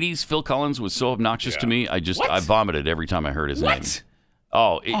 In the 80s, Phil Collins was so obnoxious to me, I vomited every time I heard his name.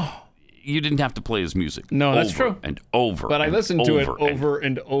 You didn't have to play his music. No, that's true. And over. But I listened to it over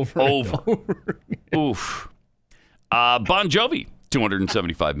and over. Oof. Bon Jovi,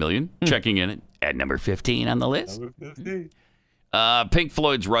 $275 million, checking in at number 15 on the list. Number 15. Pink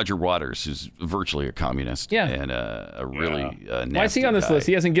Floyd's Roger Waters, who's virtually a communist and a really nasty Why is he on this guy. list?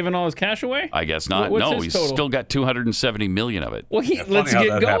 He hasn't given all his cash away? I guess not. What's No, his he's total? still got $270 million of it. Well, let's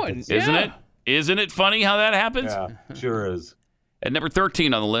get going. Happens. Isn't it? Isn't it funny how that happens? Yeah, sure is. At number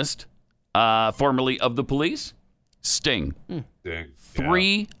 13 on the list, formerly of the Police, Sting.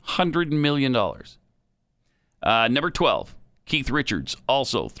 $300 million. Number 12, Keith Richards,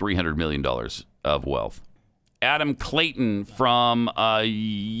 also $300 million of wealth. Adam Clayton from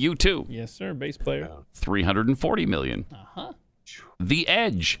U2. Yes, sir. Bass player. $340 million. Uh-huh. The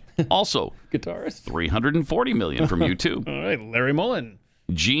Edge, also guitarist. $340 million from U2. All right, Larry Mullen.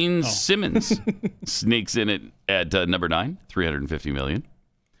 Gene Simmons sneaks in at number 9, $350 million.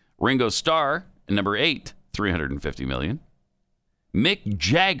 Ringo Starr, number 8, $350 million. Mick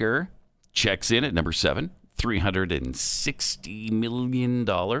Jagger checks in at number 7, $360 million.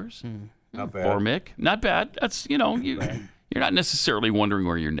 Not bad. For Mick. Not bad. That's, you're not necessarily wondering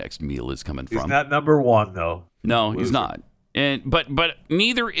where your next meal is coming from. He's not number one, though. No, he's not. But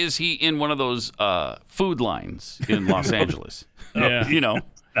neither is he in one of those food lines in Los Angeles. Yeah.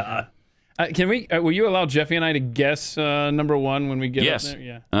 Can we? Will you allow Jeffy and I to guess number one when we get yes. up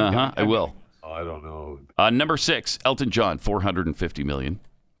there? Yeah. I will. Oh, I don't know. Number 6, Elton John, $450 million.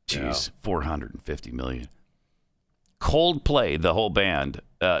 Jeez, $450 million. Coldplay, the whole band,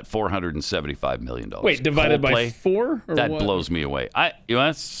 $475 million. Wait, divided Coldplay, by 4? Or that what? blows me away. They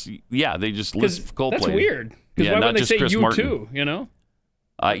just list Coldplay. That's weird. Yeah, why not wouldn't they just say Chris U2? Martin.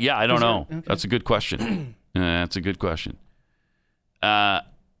 I don't know. Okay. That's a good question. That's a good question. So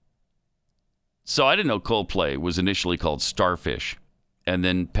I didn't know Coldplay was initially called Starfish, and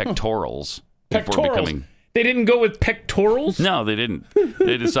then Pectorals. Before becoming. They didn't go with pectorals? No, they didn't.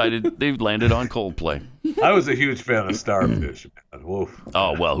 They decided they landed on Coldplay. I was a huge fan of Starfish, man. Woof.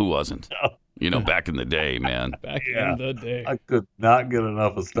 Oh, well, who wasn't? Back in the day, man. Back in the day. I could not get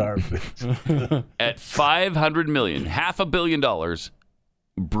enough of Starfish. At $500 million, $500 million,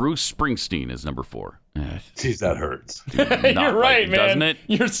 Bruce Springsteen is number 4. Jeez, that hurts. You're right, man. Doesn't it?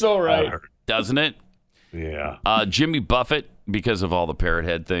 You're so right. Doesn't it? Yeah. Jimmy Buffett, because of all the Parrot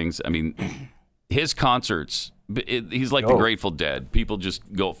Head things. I mean, his concerts, he's like the Grateful Dead. People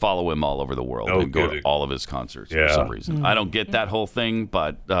just go follow him all over the world and go to all of his concerts for some reason. I don't get that whole thing,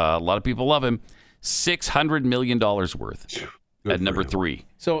 but a lot of people love him. $600 million worth at number 3.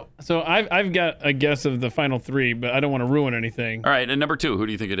 So I've got a guess of the final 3, but I don't want to ruin anything. All right, and number 2, who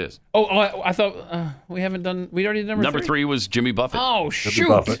do you think it is? Oh, I thought we haven't done. We already did number 3? Number 3 was Jimmy Buffett. Oh, shoot. Jimmy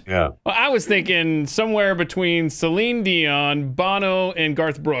Buffett, yeah. Well, I was thinking somewhere between Celine Dion, Bono, and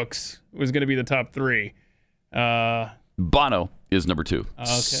Garth Brooks was going to be the top 3. Bono is number 2. Okay.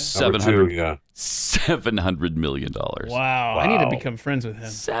 $700 million. Wow. I need to become friends with him.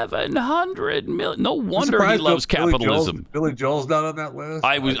 $700 million. No wonder he loves capitalism. Billy Joel's not on that list.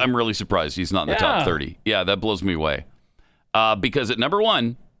 I'm really surprised he's not in the top 30. Yeah, that blows me away. Because at number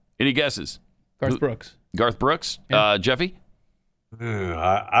 1, any guesses? Garth Brooks. Garth Brooks? Jeffy?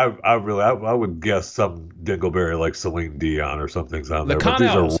 I would guess some dingleberry like Celine Dion or something's on there. But these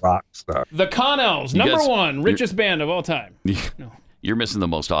are rock stars. The Connells, number 1, richest band of all time. No. You're missing the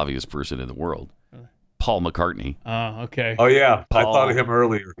most obvious person in the world. Paul McCartney. Oh, okay. Oh, yeah. I thought of him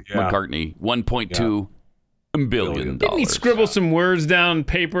earlier. Yeah. McCartney, $1.2 billion. Didn't he scribble some words down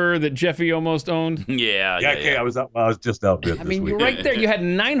paper that Jeffy almost owned? Yeah. I was just outbid this week. You're right there. You had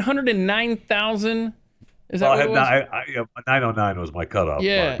 909,000. Is that what it was? 909 was my cutoff.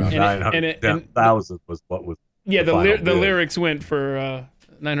 Yeah. 910,000 was what was. Yeah, the lyrics went for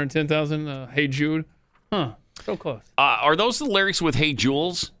 910,000. Hey Jude. Huh. So close. Are those the lyrics with "Hey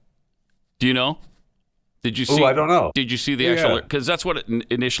Jules"? Do you know? Did you see? I don't know. Did you see the actual? Because that's what it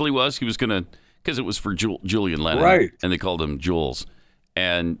initially was. He was gonna, because it was for Julian Lennon, right? And they called him Jules,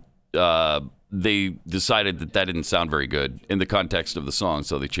 and they decided that didn't sound very good in the context of the song,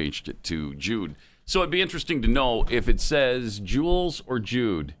 so they changed it to Jude. So it'd be interesting to know if it says Jules or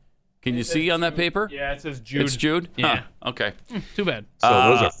Jude. Can you see on that paper? Yeah, it says Jude. It's Jude? Yeah. Huh. Okay. Too bad. So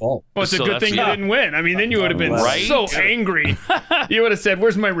those are false. Well, it's a good thing you didn't win. I mean, then you would have been so angry. You would have said,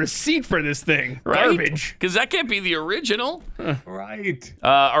 "Where's my receipt for this thing? Right? Garbage." Because that can't be the original. Right.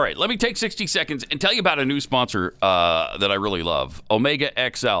 All right. Let me take 60 seconds and tell you about a new sponsor that I really love, Omega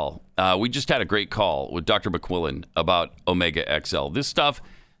XL. We just had a great call with Dr. McQuillan about Omega XL. This stuff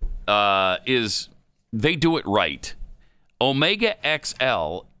they do it right. Omega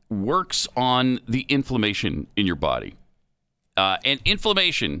XL works on the inflammation in your body. And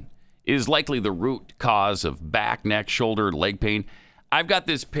inflammation is likely the root cause of back, neck, shoulder, leg pain. I've got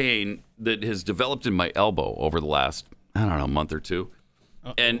this pain that has developed in my elbow over the last, month or two.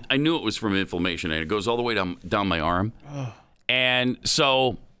 And I knew it was from inflammation, and it goes all the way down my arm. And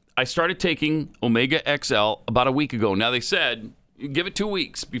so I started taking Omega XL about a week ago. Now, they said, give it 2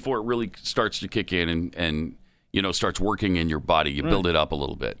 weeks before it really starts to kick in and starts working in your body. You build it up a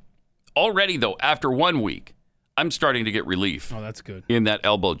little bit. Already, though, after 1 week, I'm starting to get relief. Oh, that's good. In that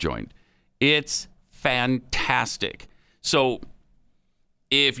elbow joint. It's fantastic. So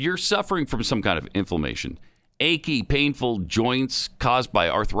if you're suffering from some kind of inflammation, achy, painful joints caused by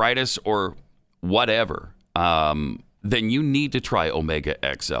arthritis or whatever, then you need to try Omega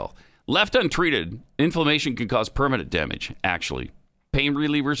XL. Left untreated, inflammation can cause permanent damage, actually. Pain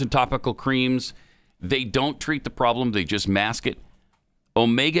relievers and topical creams, they don't treat the problem, they just mask it.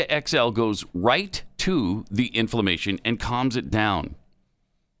 Omega XL goes right to the inflammation and calms it down.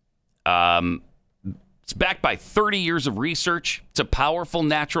 It's backed by 30 years of research. It's a powerful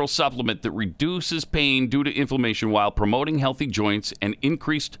natural supplement that reduces pain due to inflammation while promoting healthy joints and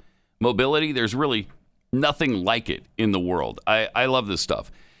increased mobility. There's really nothing like it in the world. I love this stuff.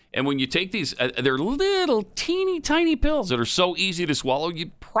 And when you take these, they're little teeny tiny pills that are so easy to swallow,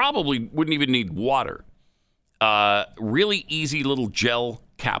 you probably wouldn't even need water. Really easy little gel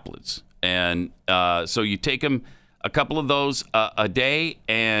caplets. And so you take them, a couple of those a day,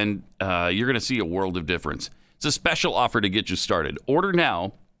 and you're going to see a world of difference. It's a special offer to get you started. Order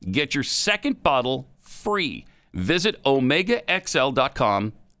now. Get your second bottle free. Visit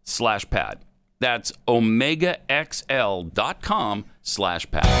omegaxl.com/Pat. That's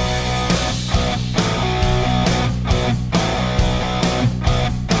omegaxl.com/Pat.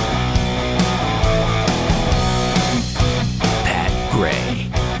 Pat Gray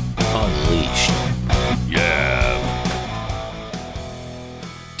Unleashed. Yeah.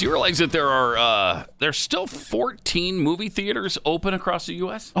 Do you realize that there's still 14 movie theaters open across the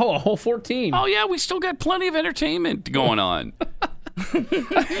U.S.? Oh, a whole 14. Oh, yeah, we still got plenty of entertainment going on.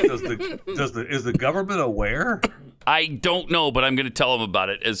 Is the government aware? I don't know, but I'm going to tell them about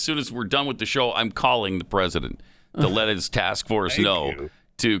it. As soon as we're done with the show, I'm calling the president to let his task force know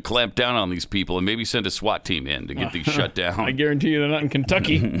to clamp down on these people and maybe send a SWAT team in to get these shut down. I guarantee you they're not in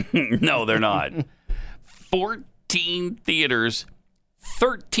Kentucky. No, they're not. 14 theaters,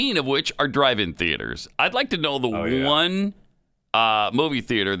 13 of which are drive-in theaters. I'd like to know the one movie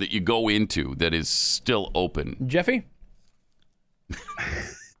theater that you go into that is still open. Jeffy?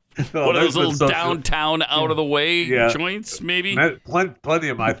 One of those little downtown, out-of-the-way joints, maybe? Plenty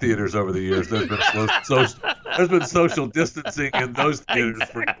of my theaters over the years. There's been social distancing in those theaters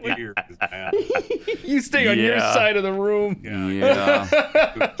for years, man. You stay on your side of the room. Yeah.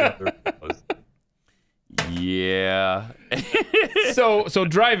 So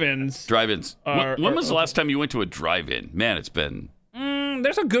drive-ins. Drive-ins. When was the last time you went to a drive-in? Man, it's been...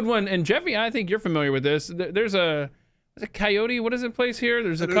 there's a good one. And Jeffy, I think you're familiar with this. There's a Coyote. What is it place here?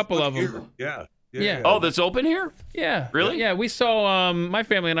 There's a couple of them. Yeah. Oh, that's open here? Yeah. Really? Yeah. We saw, my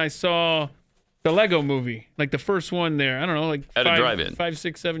family and I saw the Lego movie, like the first one there. I don't know, like at a drive-in 5,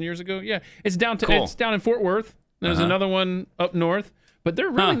 6, 7 years ago. Yeah. It's down Cool. It's down in Fort Worth. There's another one up north, but they're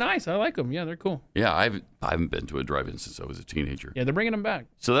really nice. I like them. Yeah, they're cool. Yeah, I haven't been to a drive-in since I was a teenager. Yeah, they're bringing them back.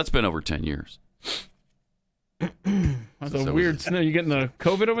 So that's been over 10 years. That's a weird sniff. You getting the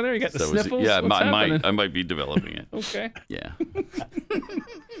COVID over there? You got the sniffles? Yeah, What's I might be developing it. Okay. Yeah.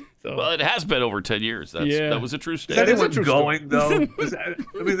 Well, it has been over 10 years. That was a true statement. Is anyone going, though?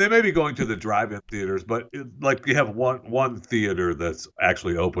 They may be going to the drive-in theaters, but like you have one theater that's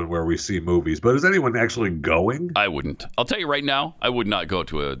actually open where we see movies. But is anyone actually going? I wouldn't. I'll tell you right now, I would not go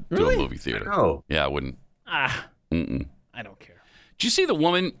to a movie theater. No. Yeah, I wouldn't. I don't care. Did you see the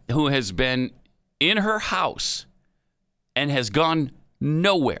woman who has been in her house and has gone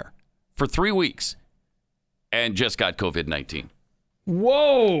nowhere for 3 weeks and just got COVID-19?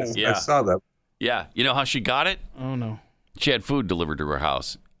 Whoa! Yeah. I saw that. Yeah. You know how she got it? Oh, no. She had food delivered to her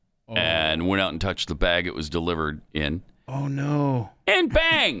house and went out and touched the bag it was delivered in. Oh, no. And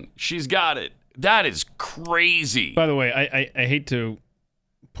bang! She's got it. That is crazy. By the way, I hate to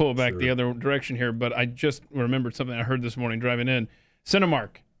pull back the other direction here, but I just remembered something I heard this morning driving in.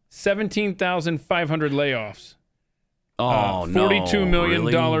 Cinemark, 17,500 layoffs. Oh, no. $42 million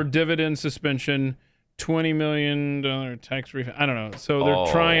Really? dividend suspension, $20 million tax refund. I don't know. So they're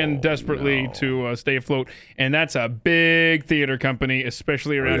trying desperately to stay afloat. And that's a big theater company,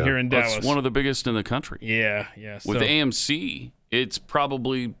 especially around here in Dallas. It's one of the biggest in the country. Yeah. With AMC, it's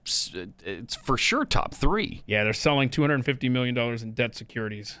for sure top 3. Yeah, they're selling $250 million in debt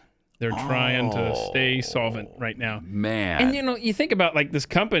securities. They're trying to stay solvent right now. Man. And, you think about, like, this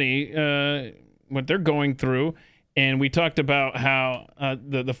company, what they're going through, and we talked about how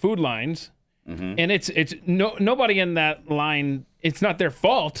the food lines, and it's nobody in that line, it's not their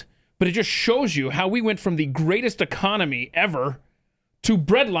fault, but it just shows you how we went from the greatest economy ever to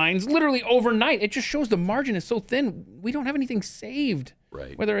bread lines literally overnight. It just shows the margin is so thin. We don't have anything saved,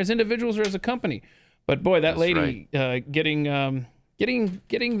 right? Whether as individuals or as a company. But boy, that lady getting the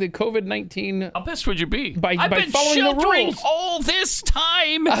COVID-19. How pissed would you be? I've been following the rules all this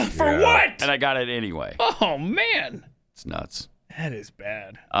time. For what? And I got it anyway. Oh, man. It's nuts. That is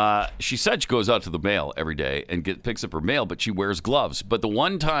bad. She said she goes out to the mail every day and picks up her mail, but she wears gloves. But the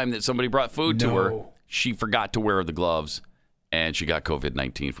one time that somebody brought food to her, she forgot to wear the gloves, and she got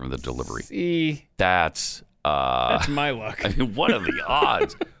COVID-19 from the delivery. See? That's my luck. I mean, what are the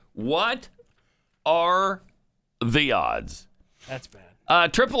odds? What are the odds? That's bad.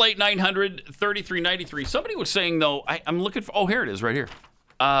 888-900-3393. Somebody was saying, though, I'm looking for... Oh, here it is right here.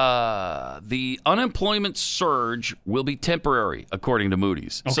 The unemployment surge will be temporary, according to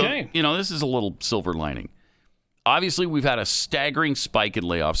Moody's. Okay. So, this is a little silver lining. Obviously, we've had a staggering spike in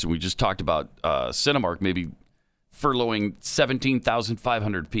layoffs, and we just talked about Cinemark maybe furloughing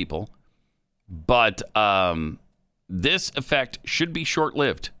 17,500 people. But this effect should be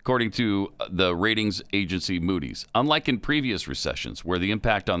short-lived, according to the ratings agency Moody's. Unlike in previous recessions, where the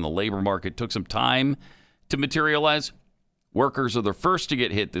impact on the labor market took some time to materialize, workers are the first to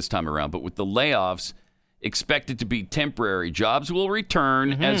get hit this time around. But with the layoffs expected to be temporary, jobs will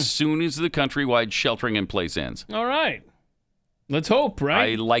return as soon as the countrywide sheltering-in-place ends. All right. Let's hope,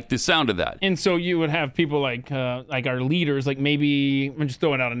 right? I like the sound of that. And so you would have people like our leaders, like maybe, I'm just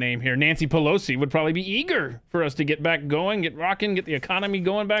throwing out a name here, Nancy Pelosi would probably be eager for us to get back going, get rocking, get the economy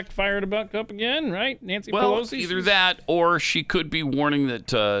going back, fired back up again, right? Nancy Pelosi? Either that or she could be warning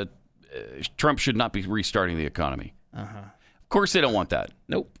that Trump should not be restarting the economy. Of course, they don't want that.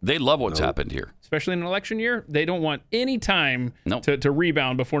 Nope. They love what's happened here. Especially in an election year, they don't want any time to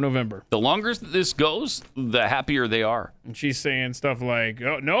rebound before November. The longer this goes, the happier they are. And she's saying stuff like,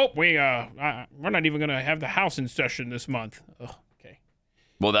 "Oh, nope, we're not even going to have the House in session this month." Ugh, okay.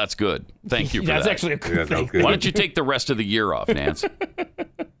 Well, that's good. Thank you for that. That's actually a good thing. Why don't you take the rest of the year off, Nance?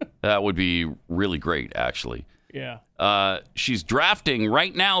 That would be really great, actually. Yeah. She's drafting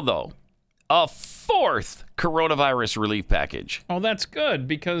right now, though, a fourth coronavirus relief package. Oh, that's good,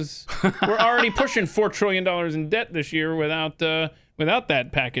 because we're already pushing $4 trillion in debt this year without that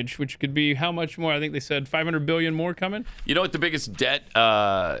package, which could be how much more? I think they said $500 billion more coming. You know what the biggest debt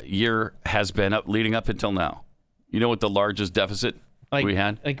year has been leading up until now? You know what the largest deficit we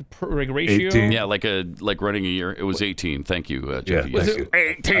had? Like ratio? 18? Yeah, like running a year. It was 18. Thank you, Jeffy. Yeah, Was it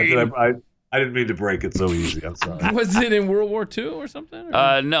 18? I didn't mean to break it so easy. I'm sorry. Was it in World War II or something?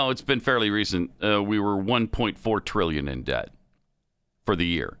 No, it's been fairly recent. We were $1.4 trillion in debt for the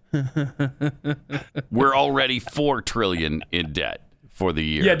year. We're already $4 trillion in debt for the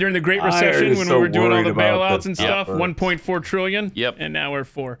year. Yeah, during the Great Recession when we were doing all the bailouts and stuff, $1.4 trillion. Yep. And now we're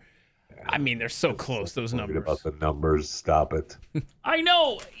 $4. I mean, they're so close, those numbers. About the numbers, stop it. I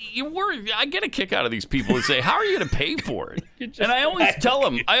know. I get a kick out of these people who say, how are you going to pay for it? And I always tell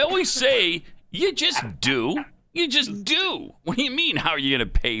them, I always say, you just do. You just do. What do you mean, how are you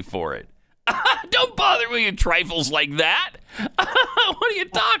going to pay for it? Don't bother me with trifles like that. What are you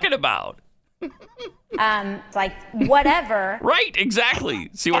talking about? Like, whatever. Right, exactly.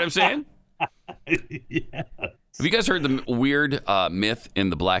 See what I'm saying? Yeah. Have you guys heard the weird myth in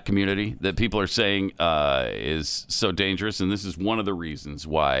the black community that people are saying is so dangerous? And this is one of the reasons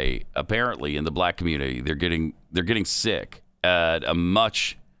why apparently in the black community they're getting sick at a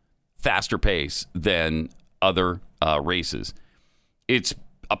much faster pace than other races. It's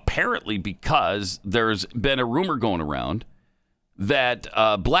apparently because there's been a rumor going around that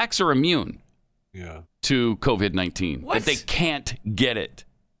blacks are immune to COVID-19. What? That they can't get it.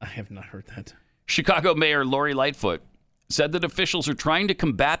 I have not heard that. Chicago Mayor Lori Lightfoot said that officials are trying to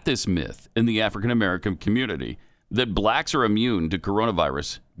combat this myth in the African-American community that blacks are immune to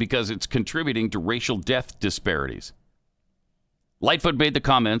coronavirus because it's contributing to racial death disparities. Lightfoot made the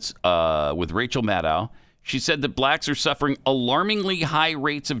comments with Rachel Maddow. She said that blacks are suffering alarmingly high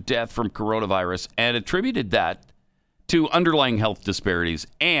rates of death from coronavirus and attributed that to underlying health disparities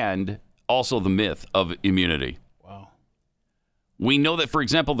and also the myth of immunity. Wow. We know that, for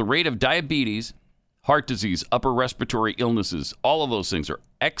example, the rate of diabetes, heart disease, upper respiratory illnesses, all of those things are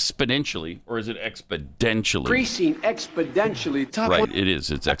exponentially, or is it exponentially? Increasing exponentially. Right, it is.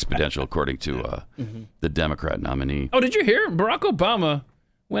 It's exponential, according to the Democrat nominee. Oh, did you hear? Barack Obama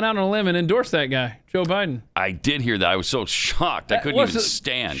went out on a limb and endorsed that guy, Joe Biden. I did hear that. I was so shocked. I couldn't even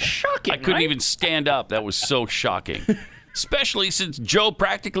stand. Shocking, I couldn't right? even stand up. That was so shocking. Especially since Joe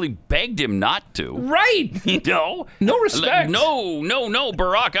practically begged him not to. Right. No. No respect. No,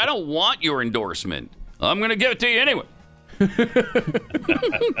 Barack, I don't want your endorsement. I'm going to give it to you anyway.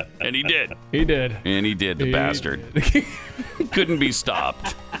 And he did. He did. And he did, the bastard. Couldn't be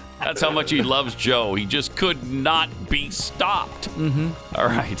stopped. That's how much he loves Joe. He just could not be stopped. All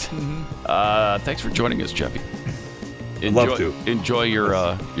right. Thanks for joining us, Jeffy. Love to. Enjoy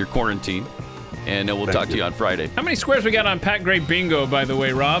your quarantine. And we'll talk to you on Friday. How many squares we got on Pat Gray Bingo, by the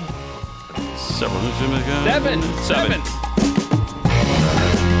way, Rob? Several. 7.